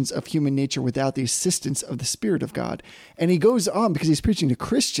exertions of human nature without the assistance of the Spirit of God. And he goes on, because he's preaching to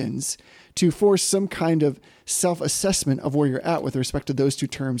Christians, to force some kind of self-assessment of where you're at with respect to those two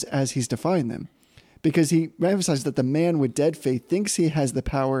terms as he's defined them. Because he emphasizes that the man with dead faith thinks he has the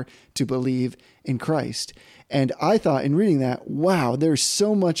power to believe in Christ. And I thought in reading that, wow, there's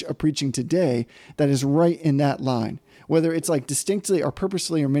so much of preaching today that is right in that line. Whether it's like distinctly or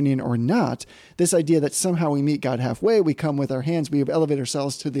purposely Arminian or not, this idea that somehow we meet God halfway, we come with our hands, we elevate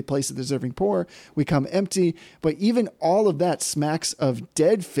ourselves to the place of the deserving poor, we come empty. But even all of that smacks of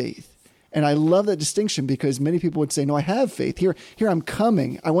dead faith. And I love that distinction, because many people would say, no, I have faith. Here I'm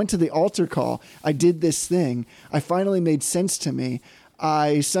coming. I went to the altar call. I did this thing. I finally made sense to me.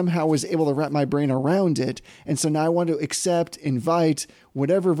 I somehow was able to wrap my brain around it. And so now I want to accept, invite,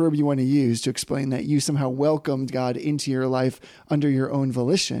 whatever verb you want to use to explain that you somehow welcomed God into your life under your own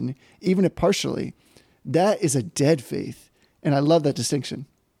volition, even if partially. That is a dead faith. And I love that distinction.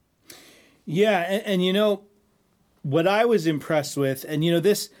 Yeah. And you know, what I was impressed with, and you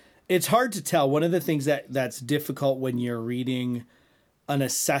know, it's hard to tell. One of the things that's difficult when you're reading an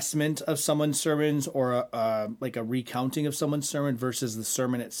assessment of someone's sermons or like a recounting of someone's sermon versus the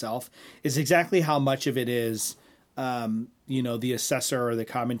sermon itself is exactly how much of it is, you know, the assessor or the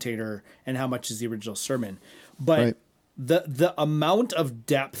commentator and how much is the original sermon. But the amount of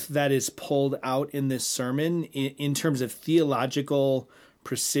depth that is pulled out in this sermon in terms of theological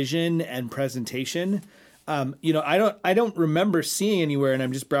precision and presentation, you know, I don't remember seeing anywhere, and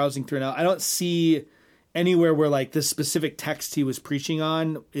I'm just browsing through now, I don't see anywhere where like the specific text he was preaching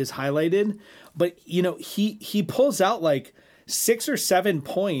on is highlighted, but you know, he pulls out like 6 or 7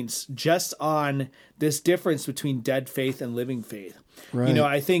 points just on this difference between dead faith and living faith. Right. You know,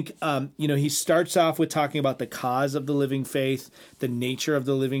 I think, you know, he starts off with talking about the cause of the living faith, the nature of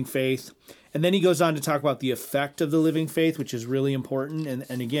the living faith. And then he goes on to talk about the effect of the living faith, which is really important.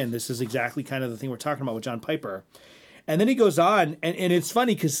 And again, this is exactly kind of the thing we're talking about with John Piper. And then he goes on, and it's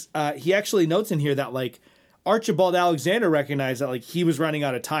funny because he actually notes in here that like Archibald Alexander recognized that like he was running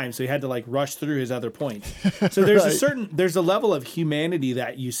out of time, so he had to like rush through his other points. So there's there's a level of humanity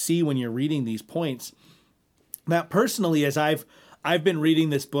that you see when you're reading these points. That personally, as I've been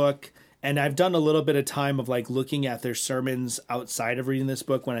reading this book, and I've done a little bit of time of like looking at their sermons outside of reading this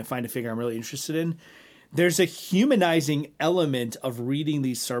book when I find a figure I'm really interested in. There's a humanizing element of reading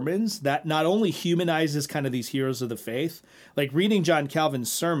these sermons that not only humanizes kind of these heroes of the faith, like reading John Calvin's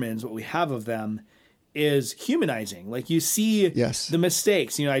sermons, what we have of them is humanizing. Like you see the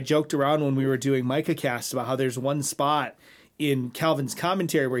mistakes. You know, I joked around when we were doing Micah Cast about how there's one spot in Calvin's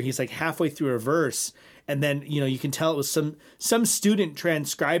commentary where he's like halfway through a verse, and then, you know, you can tell it was some student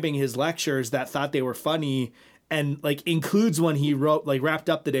transcribing his lectures that thought they were funny and like includes one he wrote, like wrapped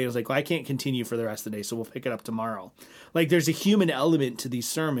up the day. I was like, well, I can't continue for the rest of the day, so we'll pick it up tomorrow. Like there's a human element to these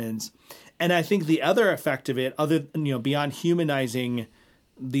sermons. And I think the other effect of it, beyond humanizing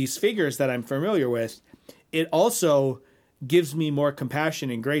these figures that I'm familiar with, it also gives me more compassion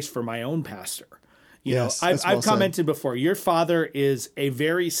and grace for my own pastor. I've commented before, your father is a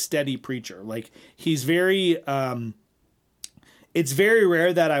very steady preacher. Like, he's very, it's very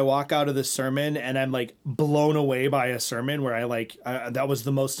rare that I walk out of the sermon and I'm like blown away by a sermon where that was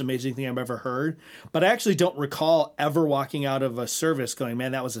the most amazing thing I've ever heard. But I actually don't recall ever walking out of a service going,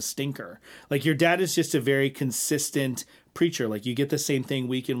 man, that was a stinker. Like, your dad is just a very consistent preacher. Like, you get the same thing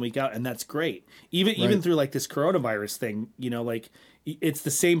week in, week out, and that's great. Even through like this coronavirus thing, like, it's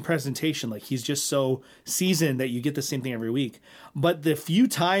the same presentation. Like, he's just so seasoned that you get the same thing every week. But the few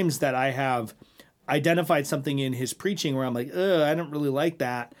times that I have identified something in his preaching where I'm like, I don't really like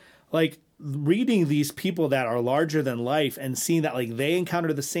that. Like, reading these people that are larger than life and seeing that like they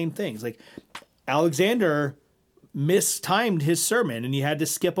encounter the same things. Like, Alexander mistimed his sermon and he had to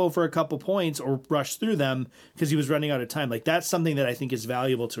skip over a couple points or rush through them because he was running out of time. Like, that's something that I think is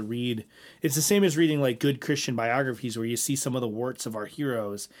valuable to read. It's the same as reading like good Christian biographies where you see some of the warts of our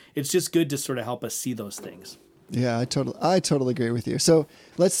heroes. It's just good to sort of help us see those things. Yeah, I totally agree with you. So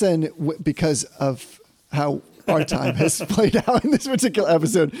let's then, because of how our time has played out in this particular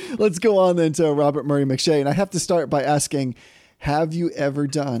episode, let's go on then to Robert Murray M'Cheyne. And I have to start by asking, have you ever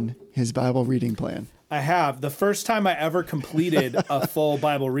done his Bible reading plan? I have. The first time I ever completed a full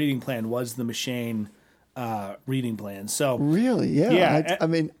Bible reading plan was the M'Cheyne reading plan. So really, yeah. I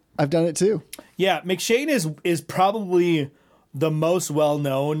mean, I've done it too. Yeah, M'Cheyne is probably the most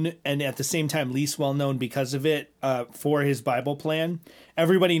well-known and at the same time least well-known because of it for his Bible plan.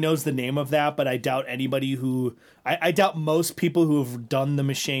 Everybody knows the name of that, but I doubt I doubt most people who have done the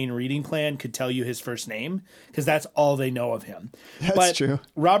M'Cheyne reading plan could tell you his first name because that's all they know of him. That's true.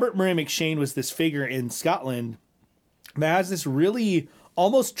 Robert Murray M'Cheyne was this figure in Scotland that has this really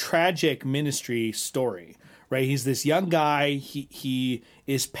almost tragic ministry story, right? He's this young guy. He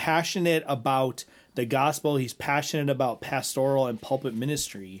is passionate about the gospel. He's passionate about pastoral and pulpit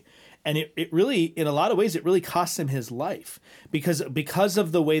ministry. And it really, in a lot of ways, it really costs him his life because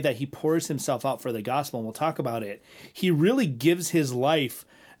of the way that he pours himself out for the gospel. And we'll talk about it. He really gives his life,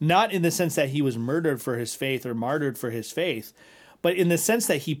 not in the sense that he was murdered for his faith or martyred for his faith, but in the sense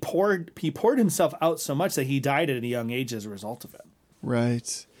that he poured himself out so much that he died at a young age as a result of it.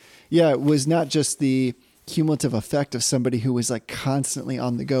 Right. Yeah. It was not just the cumulative effect of somebody who was like constantly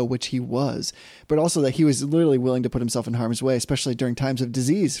on the go, which he was, but also that he was literally willing to put himself in harm's way, especially during times of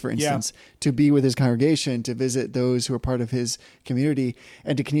disease, for instance, to be with his congregation, to visit those who are part of his community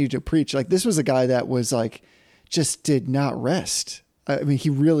and to continue to preach. Like, this was a guy that was like, just did not rest. I mean, he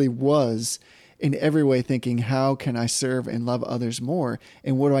really was in every way thinking, how can I serve and love others more?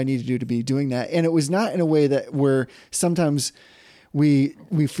 And what do I need to do to be doing that? And it was not in a way that where sometimes we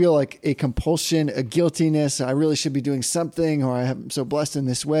feel like a compulsion, a guiltiness. I really should be doing something, or I'm so blessed in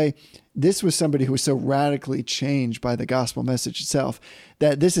this way. This was somebody who was so radically changed by the gospel message itself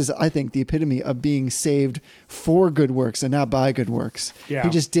that this is, I think, the epitome of being saved for good works and not by good works. Yeah. He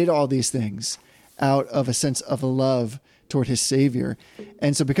just did all these things out of a sense of love toward his Savior.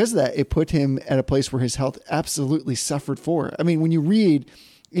 And so because of that, it put him at a place where his health absolutely suffered for. I mean, when you read,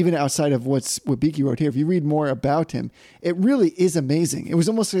 even outside of what Beeke wrote here, if you read more about him, it really is amazing. It was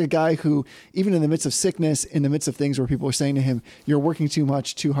almost like a guy who, even in the midst of sickness, in the midst of things where people were saying to him, you're working too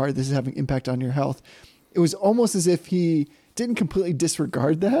much, too hard, this is having impact on your health. It was almost as if he didn't completely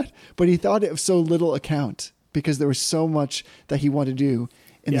disregard that, but he thought it of so little account because there was so much that he wanted to do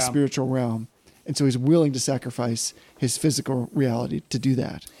in the spiritual realm. And so he's willing to sacrifice his physical reality to do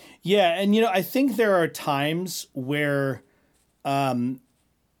that. Yeah. And, I think there are times where,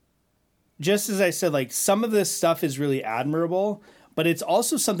 just as I said, like, some of this stuff is really admirable, but it's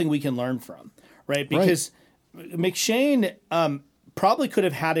also something we can learn from, right? Because M'Cheyne probably could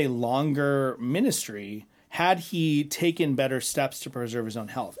have had a longer ministry had he taken better steps to preserve his own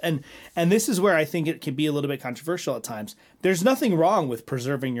health. And this is where I think it can be a little bit controversial at times. There's nothing wrong with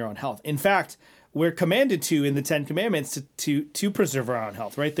preserving your own health. In fact, we're commanded to, in the Ten Commandments, to preserve our own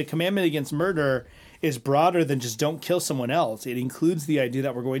health, right? The commandment against murder is broader than just don't kill someone else. It includes the idea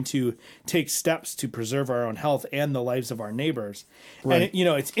that we're going to take steps to preserve our own health and the lives of our neighbors. Right.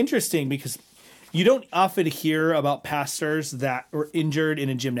 And, it's interesting because you don't often hear about pastors that were injured in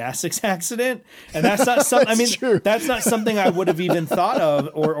a gymnastics accident. And that's not something, that's not something I would have even thought of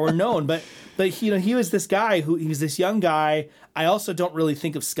or known. But But he was this guy he was this young guy. I also don't really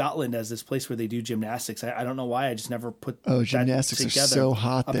think of Scotland as this place where they do gymnastics. I don't know why. I just never put gymnastics that together. are so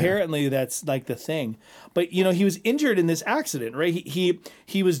hot there. Apparently that's like the thing. But he was injured in this accident, right?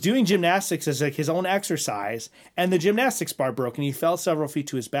 He was doing gymnastics as like his own exercise, and the gymnastics bar broke, and he fell several feet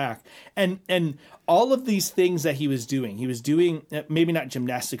to his back. And all of these things that he was doing maybe not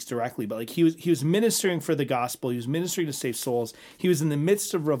gymnastics directly, but like he was ministering for the gospel. He was ministering to save souls. He was in the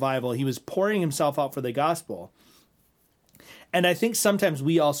midst of revival. He was pouring himself out for the gospel. And I think sometimes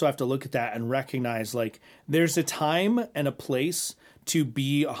we also have to look at that and recognize like there's a time and a place to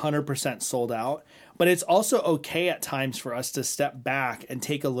be 100% sold out, but it's also okay at times for us to step back and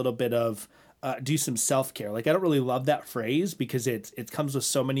take a little bit of do some self-care. Like I don't really love that phrase because it comes with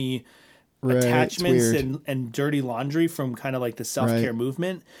so many attachments and dirty laundry from kind of like the self-care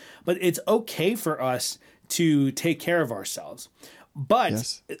movement, but it's okay for us to take care of ourselves.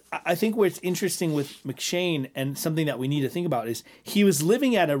 But I think what's interesting with McCheyne and something that we need to think about is he was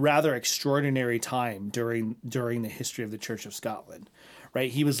living at a rather extraordinary time during the history of the Church of Scotland, right?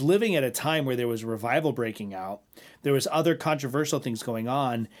 He was living at a time where there was revival breaking out. There was other controversial things going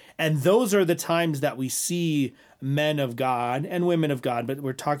on. And those are the times that we see men of God and women of God, but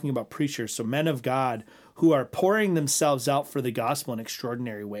we're talking about preachers. So men of God who are pouring themselves out for the gospel in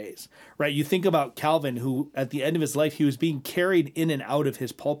extraordinary ways, right? You think about Calvin, who at the end of his life, he was being carried in and out of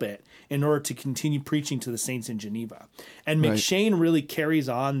his pulpit in order to continue preaching to the saints in Geneva. And McCheyne really carries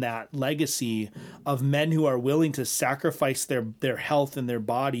on that legacy of men who are willing to sacrifice their health and their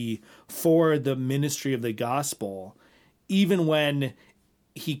body for the ministry of the gospel, even when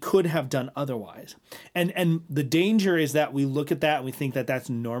he could have done otherwise. And the danger is that we look at that and we think that that's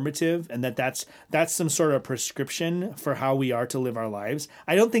normative and that's some sort of prescription for how we are to live our lives.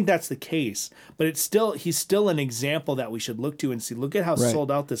 I don't think that's the case, but he's still an example that we should look to and see, look at how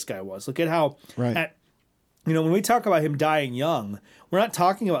sold out this guy was. Look at how, when we talk about him dying young, we're not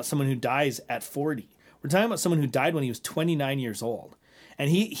talking about someone who dies at 40. We're talking about someone who died when he was 29 years old. And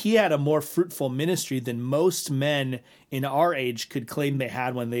he had a more fruitful ministry than most men in our age could claim they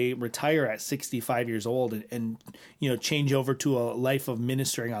had when they retire at 65 years old and change over to a life of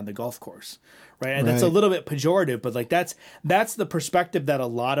ministering on the golf course, right? And that's a little bit pejorative, but like that's the perspective that a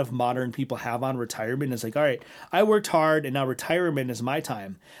lot of modern people have on retirement. Is like, all right, I worked hard and now retirement is my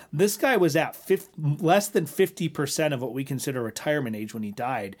time. This guy was at less than 50% of what we consider retirement age when he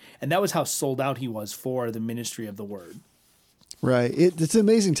died, and that was how sold out he was for the ministry of the word. Right. It's an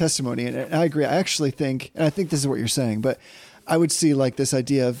amazing testimony. And I agree. I actually think, and I think this is what you're saying, but I would see like this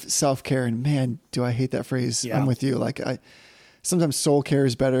idea of self-care, and man, do I hate that phrase. Yeah. I'm with you. Like sometimes soul care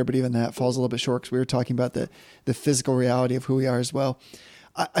is better, but even that falls a little bit short because we were talking about the physical reality of who we are as well.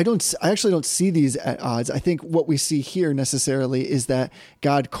 I actually don't see these at odds. I think what we see here necessarily is that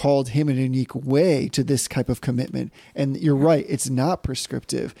God called him in a unique way to this type of commitment. And you're right, it's not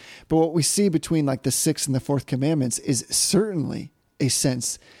prescriptive. But what we see between like the sixth and the fourth commandments is certainly a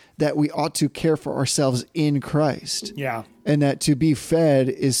sense that we ought to care for ourselves in Christ. Yeah. And that to be fed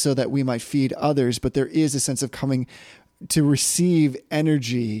is so that we might feed others. But there is a sense of coming to receive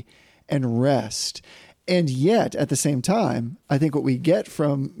energy and rest. And yet, at the same time, I think what we get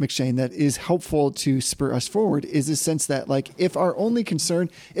from McCheyne that is helpful to spur us forward is a sense that, like, if our only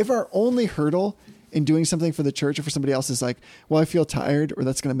hurdle in doing something for the church or for somebody else is like, well, I feel tired, or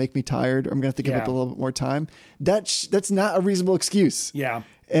that's going to make me tired, or I'm going to have to give up a little bit more time, that's not a reasonable excuse. Yeah.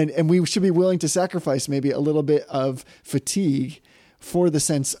 And we should be willing to sacrifice maybe a little bit of fatigue for the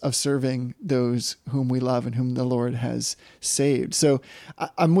sense of serving those whom we love and whom the Lord has saved. So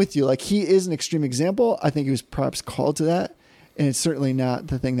I'm with you. Like, he is an extreme example. I think he was perhaps called to that. And it's certainly not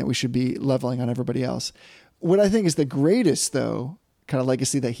the thing that we should be leveling on everybody else. What I think is the greatest, though, kind of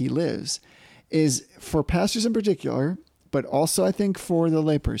legacy that he lives is for pastors in particular, but also I think for the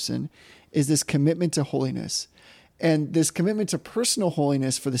layperson, is this commitment to holiness. And this commitment to personal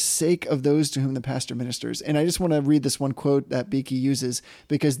holiness for the sake of those to whom the pastor ministers. And I just want to read this one quote that Beeke uses,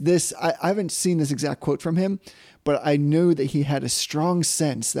 because I haven't seen this exact quote from him, but I know that he had a strong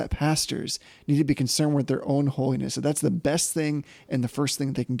sense that pastors need to be concerned with their own holiness. So that's the best thing and the first thing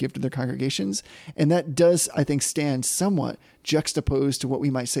that they can give to their congregations. And that does, I think, stand somewhat juxtaposed to what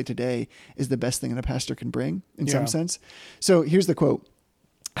we might say today is the best thing that a pastor can bring in some sense. So here's the quote.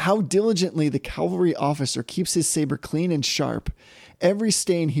 How diligently the cavalry officer keeps his saber clean and sharp. Every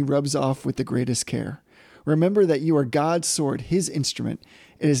stain he rubs off with the greatest care. Remember that you are God's sword, his instrument.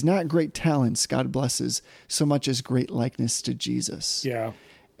 It is not great talents God blesses so much as great likeness to Jesus. Yeah.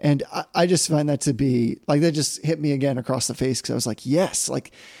 And I just find that to be like, that just hit me again across the face. Cause I was like, yes,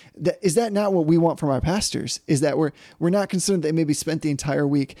 like is that not what we want from our pastors? Is that we're not concerned they maybe spent the entire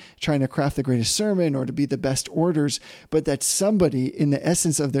week trying to craft the greatest sermon or to be the best orators, but that somebody in the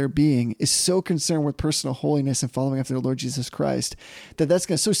essence of their being is so concerned with personal holiness and following after the Lord Jesus Christ, that that's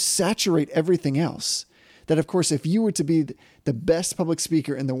going to so saturate everything else. That, of course, if you were to be the best public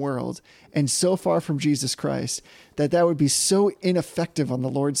speaker in the world and so far from Jesus Christ, that would be so ineffective on the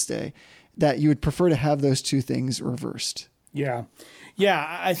Lord's Day that you would prefer to have those two things reversed. Yeah.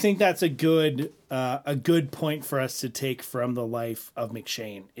 Yeah, I think that's a good point for us to take from the life of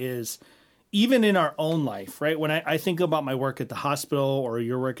McShane is even in our own life, right? When I think about my work at the hospital or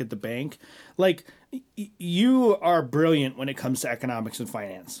your work at the bank, like you are brilliant when it comes to economics and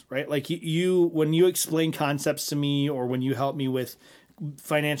finance, right? Like you when you explain concepts to me or when you help me with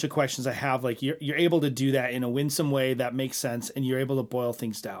financial questions I have, like you're able to do that in a winsome way that makes sense and you're able to boil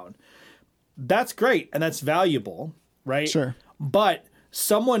things down. That's great and that's valuable, right? Sure. But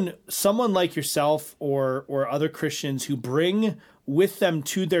someone like yourself or other Christians who bring with them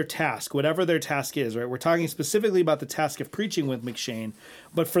to their task, whatever their task is, right? We're talking specifically about the task of preaching with McShane,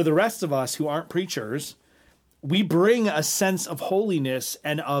 but for the rest of us who aren't preachers, we bring a sense of holiness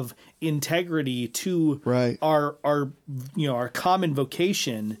and of integrity to our common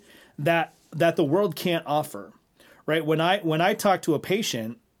vocation that the world can't offer, right? When I talk to a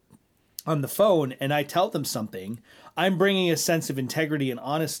patient on the phone and I tell them something, I'm bringing a sense of integrity and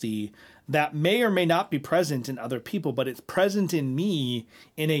honesty that may or may not be present in other people, but it's present in me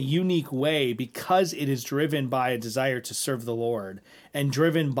in a unique way because it is driven by a desire to serve the Lord and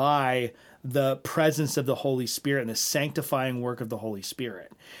driven by the presence of the Holy Spirit and the sanctifying work of the Holy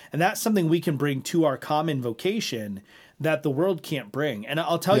Spirit. And that's something we can bring to our common vocation that the world can't bring. And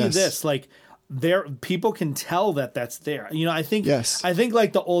I'll tell you this, like, people can tell that that's there. You know, I think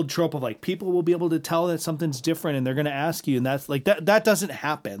like the old trope of like people will be able to tell that something's different and they're going to ask you. And that's like, that doesn't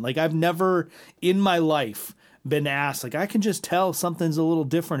happen. Like I've never in my life been asked, like, I can just tell something's a little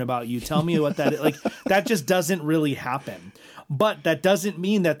different about you. Tell me what that is. Like that just doesn't really happen. But that doesn't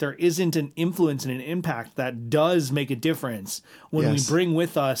mean that there isn't an influence and an impact that does make a difference when we bring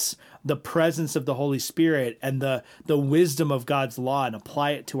with us the presence of the Holy Spirit and the wisdom of God's law and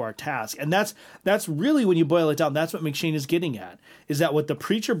apply it to our task. And that's really, when you boil it down, that's what McShane is getting at, is that what the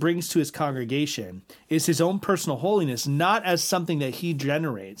preacher brings to his congregation is his own personal holiness, not as something that he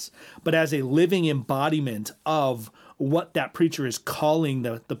generates, but as a living embodiment of what that preacher is calling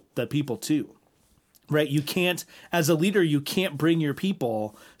the people to. Right? You can't, as a leader, you can't bring your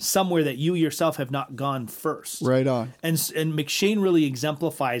people somewhere that you yourself have not gone first. Right on. And McShane really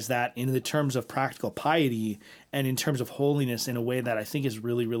exemplifies that in the terms of practical piety and in terms of holiness in a way that I think is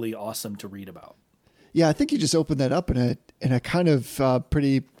really, really awesome to read about. Yeah, I think you just opened that up in a kind of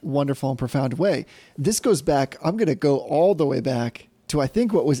pretty wonderful and profound way. This goes back, I'm going to go all the way back to, I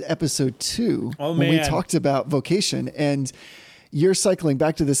think, what was episode 2 when we talked about vocation. And you're cycling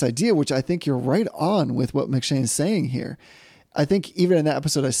back to this idea, which I think you're right on with what McShane is saying here. I think even in that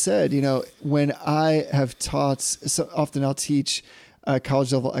episode, I said, you know, when I have taught, so often I'll teach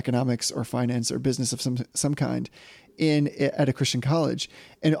college level economics or finance or business of some kind at a Christian college.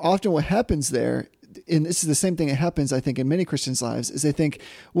 And often what happens there, and this is the same thing that happens, I think, in many Christians' lives, is they think,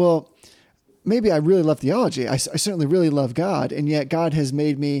 well, maybe I really love theology. I certainly really love God. And yet God has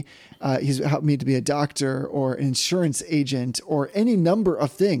made me, he's helped me to be a doctor or an insurance agent or any number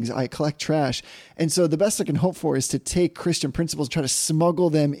of things. I collect trash. And so the best I can hope for is to take Christian principles, try to smuggle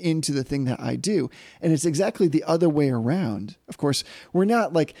them into the thing that I do. And it's exactly the other way around. Of course, we're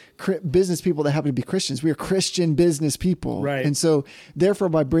not like business people that happen to be Christians. We are Christian business people. Right. And so therefore,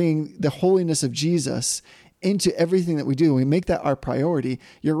 by bringing the holiness of Jesus into everything that we do, we make that our priority.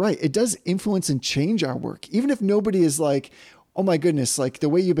 You're right. It does influence and change our work. Even if nobody is like, oh my goodness, like the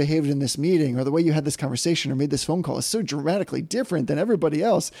way you behaved in this meeting or the way you had this conversation or made this phone call is so dramatically different than everybody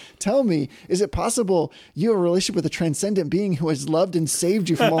else. Tell me, is it possible you have a relationship with a transcendent being who has loved and saved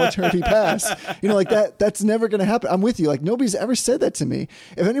you from all eternity past? You know, like that's never going to happen. I'm with you. Like nobody's ever said that to me.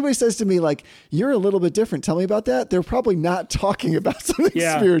 If anybody says to me, like, you're a little bit different, tell me about that, they're probably not talking about something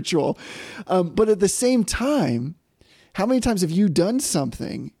spiritual. But at the same time, how many times have you done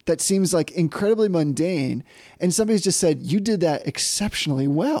something that seems like incredibly mundane and somebody's just said, you did that exceptionally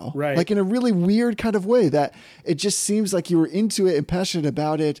well, right? Like in a really weird kind of way that it just seems like you were into it and passionate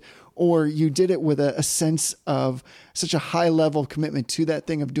about it, or you did it with a sense of such a high level of commitment to that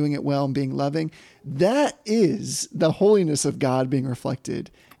thing of doing it well and being loving, that is the holiness of God being reflected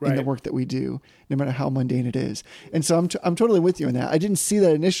in the work that we do, no matter how mundane it is. And so I'm totally with you on that. I didn't see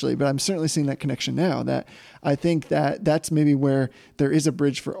that initially, but I'm certainly seeing that connection now, that I think that that's maybe where there is a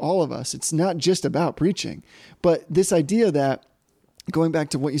bridge for all of us. It's not just about preaching, but this idea that, going back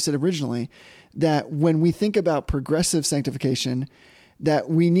to what you said originally, that when we think about progressive sanctification,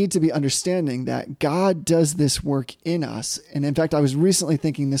 that we need to be understanding that God does this work in us. And in fact, I was recently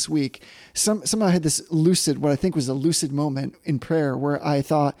thinking this week, somehow I had this what I think was a lucid moment in prayer where I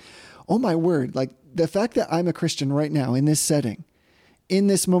thought, oh my word, like the fact that I'm a Christian right now in this setting, in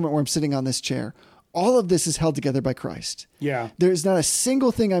this moment where I'm sitting on this chair, all of this is held together by Christ. Yeah. There's not a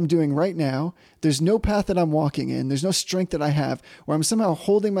single thing I'm doing right now. There's no path that I'm walking in. There's no strength that I have where I'm somehow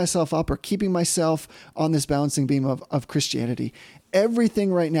holding myself up or keeping myself on this balancing beam of Christianity.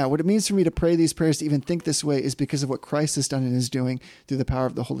 Everything right now, what it means for me to pray these prayers, to even think this way, is because of what Christ has done and is doing through the power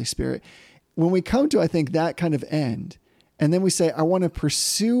of the Holy Spirit. When we come to, I think, that kind of end, and then we say, I want to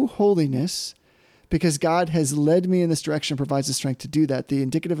pursue holiness because God has led me in this direction, provides the strength to do that. The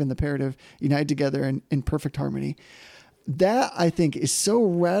indicative and the imperative united together in perfect harmony. That, I think, is so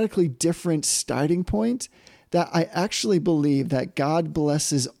radically different starting point that I actually believe that God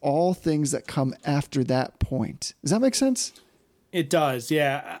blesses all things that come after that point. Does that make sense? It does.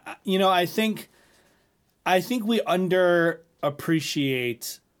 Yeah. I think we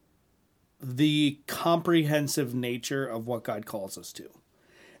underappreciate the comprehensive nature of what God calls us to.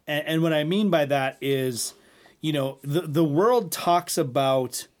 And what I mean by that is, the world talks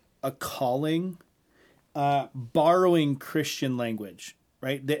about a calling, borrowing Christian language,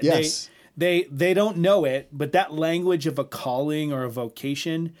 right? Yes. They don't know it, but that language of a calling or a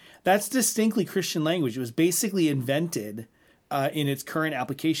vocation, that's distinctly Christian language. It was basically invented in its current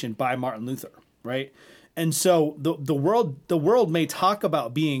application by Martin Luther, right? And so the world may talk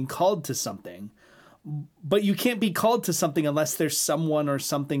about being called to something, but you can't be called to something unless there's someone or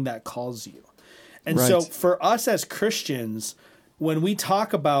something that calls you. And right. So for us as Christians, when we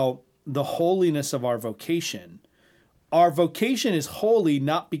talk about the holiness of our vocation is holy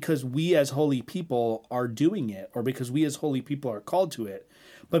not because we as holy people are doing it or because we as holy people are called to it,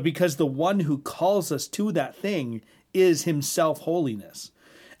 but because the one who calls us to that thing is himself holiness.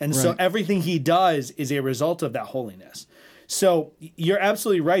 And so everything he does is a result of that holiness. So you're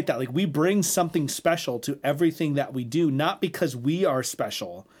absolutely right that we bring something special to everything that we do, not because we are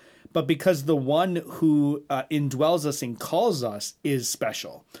special, but because the one who indwells us and calls us is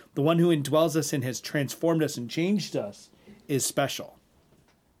special. The one who indwells us and has transformed us and changed us is special.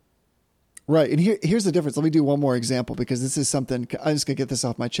 Right. And here's the difference. Let me do one more example because this is something, I'm just going to get this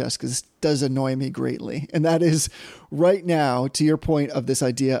off my chest because this does annoy me greatly. And that is right now, to your point of this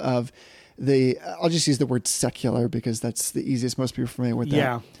idea of I'll just use the word secular because that's the easiest, most people are familiar with that.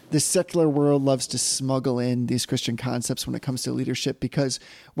 Yeah. The secular world loves to smuggle in these Christian concepts when it comes to leadership because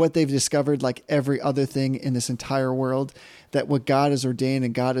what they've discovered, like every other thing in this entire world, that what God has ordained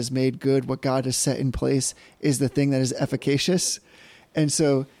and God has made good, what God has set in place is the thing that is efficacious. And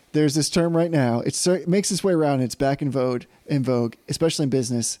so there's this term right now. It makes its way around. It's back in vogue, especially in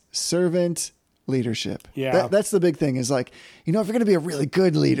business, servant leadership. Yeah. That's the big thing is if you're going to be a really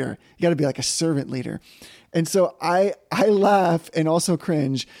good leader, you got to be like a servant leader. And so I laugh and also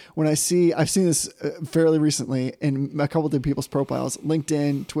cringe when I've seen this fairly recently in a couple of people's profiles,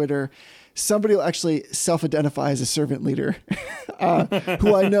 LinkedIn, Twitter. Somebody will actually self-identify as a servant leader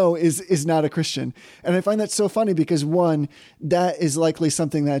who I know is not a Christian. And I find that so funny because one, that is likely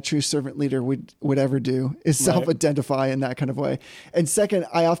something that a true servant leader would ever do is self-identify in that kind of way. And second,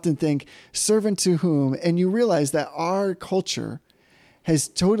 I often think servant to whom, and you realize that our culture has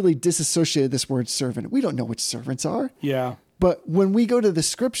totally disassociated this word servant. We don't know what servants are. Yeah. But when we go to the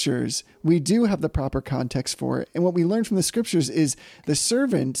scriptures, we do have the proper context for it. And what we learn from the scriptures is the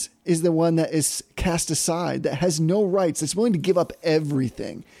servant is the one that is cast aside, that has no rights, that's willing to give up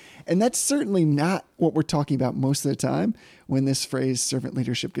everything. And that's certainly not what we're talking about most of the time when this phrase servant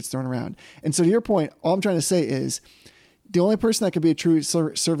leadership gets thrown around. And so to your point, all I'm trying to say is the only person that can be a true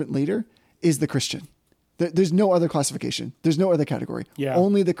servant leader is the Christian. There's no other classification. There's no other category. Yeah.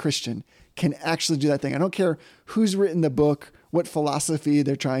 Only the Christian can actually do that thing. I don't care who's written the book, what philosophy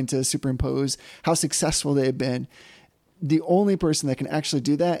they're trying to superimpose, how successful they've been. The only person that can actually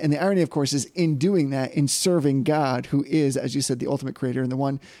do that, and the irony, of course, is in doing that, in serving God, who is, as you said, the ultimate creator and the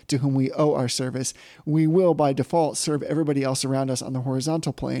one to whom we owe our service, we will by default serve everybody else around us on the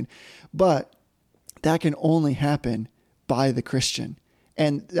horizontal plane. But that can only happen by the Christian.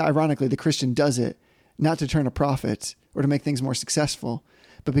 And ironically, the Christian does it not to turn a profit or to make things more successful,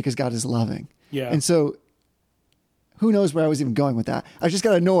 but because God is loving. Yeah. And so who knows where I was even going with that? I just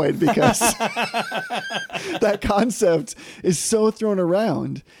got annoyed because that concept is so thrown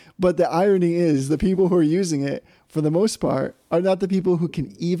around. But the irony is the people who are using it, for the most part, are not the people who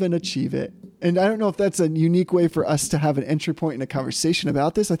can even achieve it. And I don't know if that's a unique way for us to have an entry point in a conversation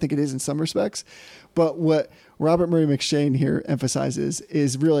about this. I think it is in some respects. But what Robert Murray McCheyne here emphasizes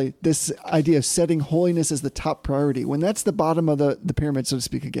is really this idea of setting holiness as the top priority. When that's the bottom of the pyramid, so to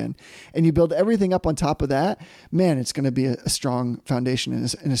speak, again, and you build everything up on top of that, man, it's going to be a strong foundation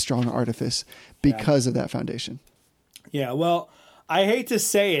and a strong artifice because of that foundation. Yeah, well, I hate to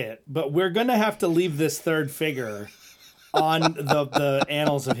say it, but we're going to have to leave this third figure on the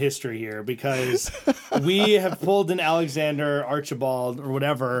annals of history here, because we have pulled an Alexander Archibald or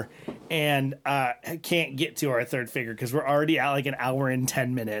whatever and can't get to our third figure because we're already at like an hour and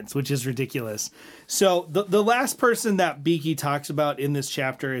 10 minutes, which is ridiculous. So the last person that Beeke talks about in this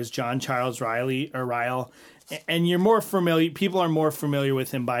chapter is John Charles Ryle. And you're more familiar. People are more familiar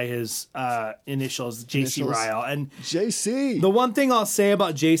with him by his initials, J.C. Ryle. And J.C. The one thing I'll say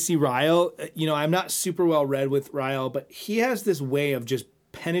about J.C. Ryle, I'm not super well read with Ryle, but he has this way of just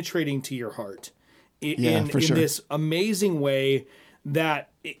penetrating to your heart in this amazing way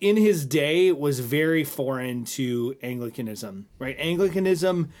that in his day was very foreign to Anglicanism. Right?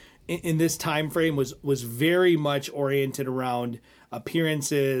 Anglicanism in this time frame was very much oriented around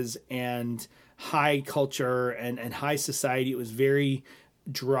appearances and high culture and high society. It was very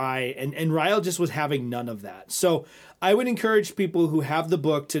dry, and Ryle just was having none of that. So I would encourage people who have the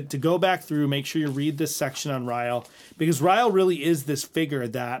book to go back through, make sure you read this section on Ryle, because Ryle really is this figure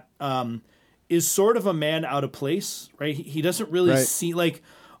that is sort of a man out of place, right? He doesn't really see, like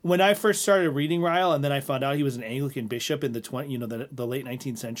when I first started reading Ryle, and then I found out he was an Anglican bishop in the late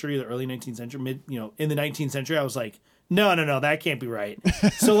 19th century, the early 19th century, in the 19th century, I was like, no, that can't be right.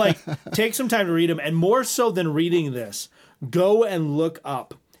 So take some time to read him, and more so than reading this, go and look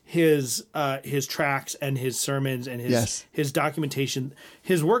up his tracts and his sermons and his documentation,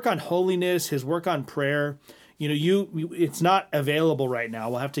 his work on holiness, his work on prayer. It's not available right now.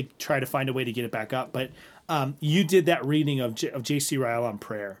 We'll have to try to find a way to get it back up. But you did that reading of J.C. Ryle on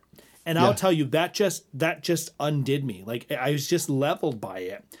prayer. And I'll tell you, that just undid me. Like, I was just leveled by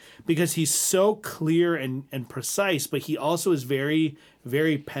it because he's so clear and precise, but he also is very,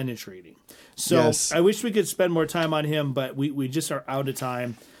 very penetrating. So I wish we could spend more time on him, but we just are out of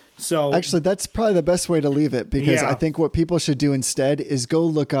time. So actually, that's probably the best way to leave it, because I think what people should do instead is go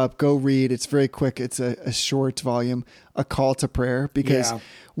read. It's very quick. It's a short volume, A Call to Prayer, because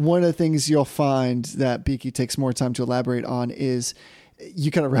one of the things you'll find that Beeke takes more time to elaborate on is,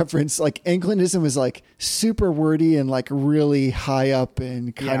 you kind of reference, like, Anglicanism is like super wordy and like really high up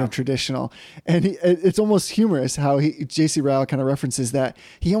and kind of traditional. And it's almost humorous how J.C. Ryle kind of references that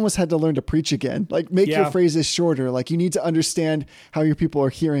he almost had to learn to preach again, like make your phrases shorter. Like, you need to understand how your people are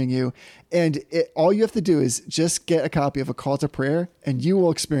hearing you. And all you have to do is just get a copy of A Call to Prayer, and you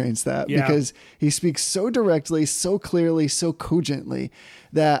will experience that because he speaks so directly, so clearly, so cogently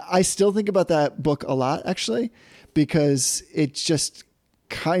that I still think about that book a lot, actually, because it just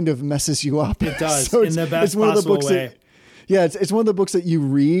kind of messes you up. It does, so in the best possible way. It's one of the books that you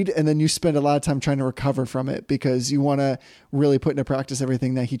read and then you spend a lot of time trying to recover from it because you want to really put into practice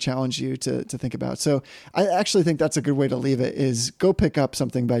everything that he challenged you to think about. So I actually think that's a good way to leave it, is go pick up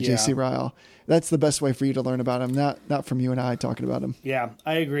something by J.C. Ryle. That's the best way for you to learn about him, not from you and I talking about him. Yeah,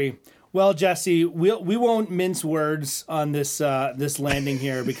 I agree. Well, Jesse, we won't mince words on this landing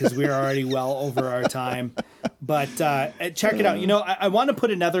here because we're already well over our time. But check it out. I want to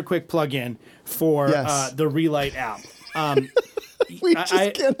put another quick plug in for the Relight app. We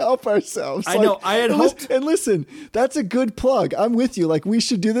just can't help ourselves. I know. I had hoped. And listen, that's a good plug. I'm with you. Like, we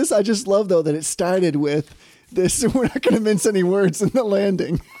should do this. I just love, though, that it started with this. We're not going to mince any words in the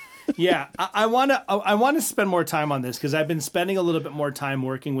landing. Yeah, I want to spend more time on this because I've been spending a little bit more time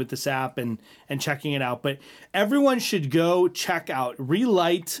working with this app and checking it out. But everyone should go check out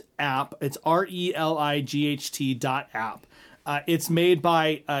Relight app. It's RELIGHT.app. It's made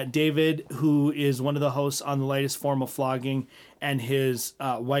by David, who is one of the hosts on The Lightest Form of Flogging, and his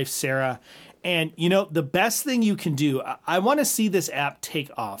wife, Sarah. And, the best thing you can do, I want to see this app take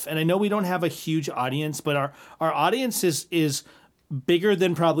off. And I know we don't have a huge audience, but our audience is bigger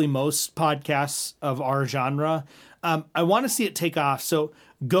than probably most podcasts of our genre. I want to see it take off. So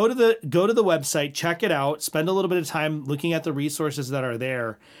go to the website, check it out, spend a little bit of time looking at the resources that are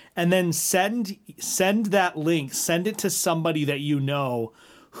there, and then send that link, send it to somebody that you know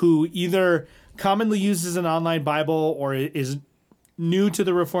who either commonly uses an online Bible or is new to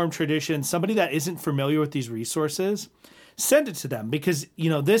the Reformed tradition, somebody that isn't familiar with these resources. send it to them, because,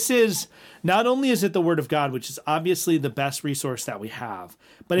 this is not only is it the Word of God, which is obviously the best resource that we have,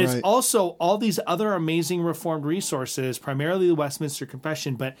 but it's Right. also all these other amazing Reformed resources, primarily the Westminster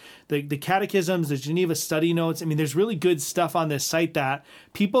Confession, but the catechisms, the Geneva study notes. I mean, there's really good stuff on this site that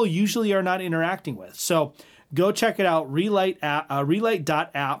people usually are not interacting with. So go check it out,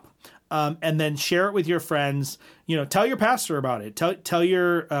 relight.app. And then share it with your friends. Tell your pastor about it. Tell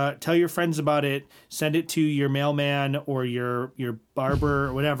your friends about it. Send it to your mailman or your barber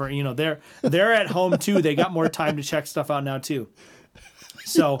or whatever. They're at home too. They got more time to check stuff out now too.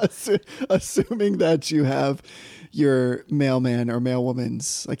 So Assuming that you have your mailman or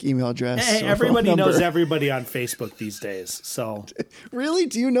mailwoman's email address. Hey, or everybody phone number. knows everybody on Facebook these days. So Really?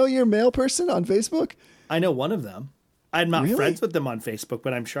 Do you know your mail person on Facebook? I know one of them. I'm not Really? friends with them on Facebook,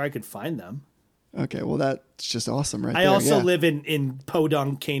 but I'm sure I could find them. Okay, well, that's just awesome right I there. also yeah. live in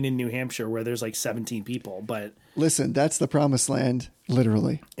Podunk, Canaan, New Hampshire, where there's 17 people, but Listen, that's the promised land,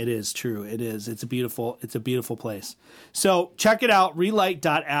 literally. it is true. It is. It's a beautiful place. So check it out,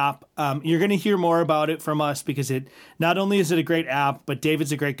 relight.app. You're going to hear more about it from us, because it not only is it a great app, but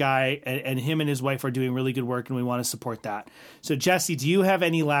David's a great guy, and him and his wife are doing really good work, and we want to support that. So Jesse, do you have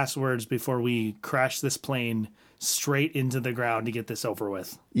any last words before we crash this plane straight into the ground to get this over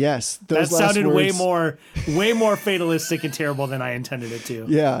with? Yes, That those last sounded words, way more fatalistic and terrible than I intended it to.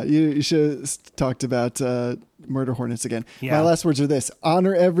 Yeah, you should have talked about murder hornets again. Yeah. My last words are this: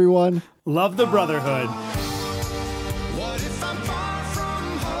 honor everyone. Love the brotherhood.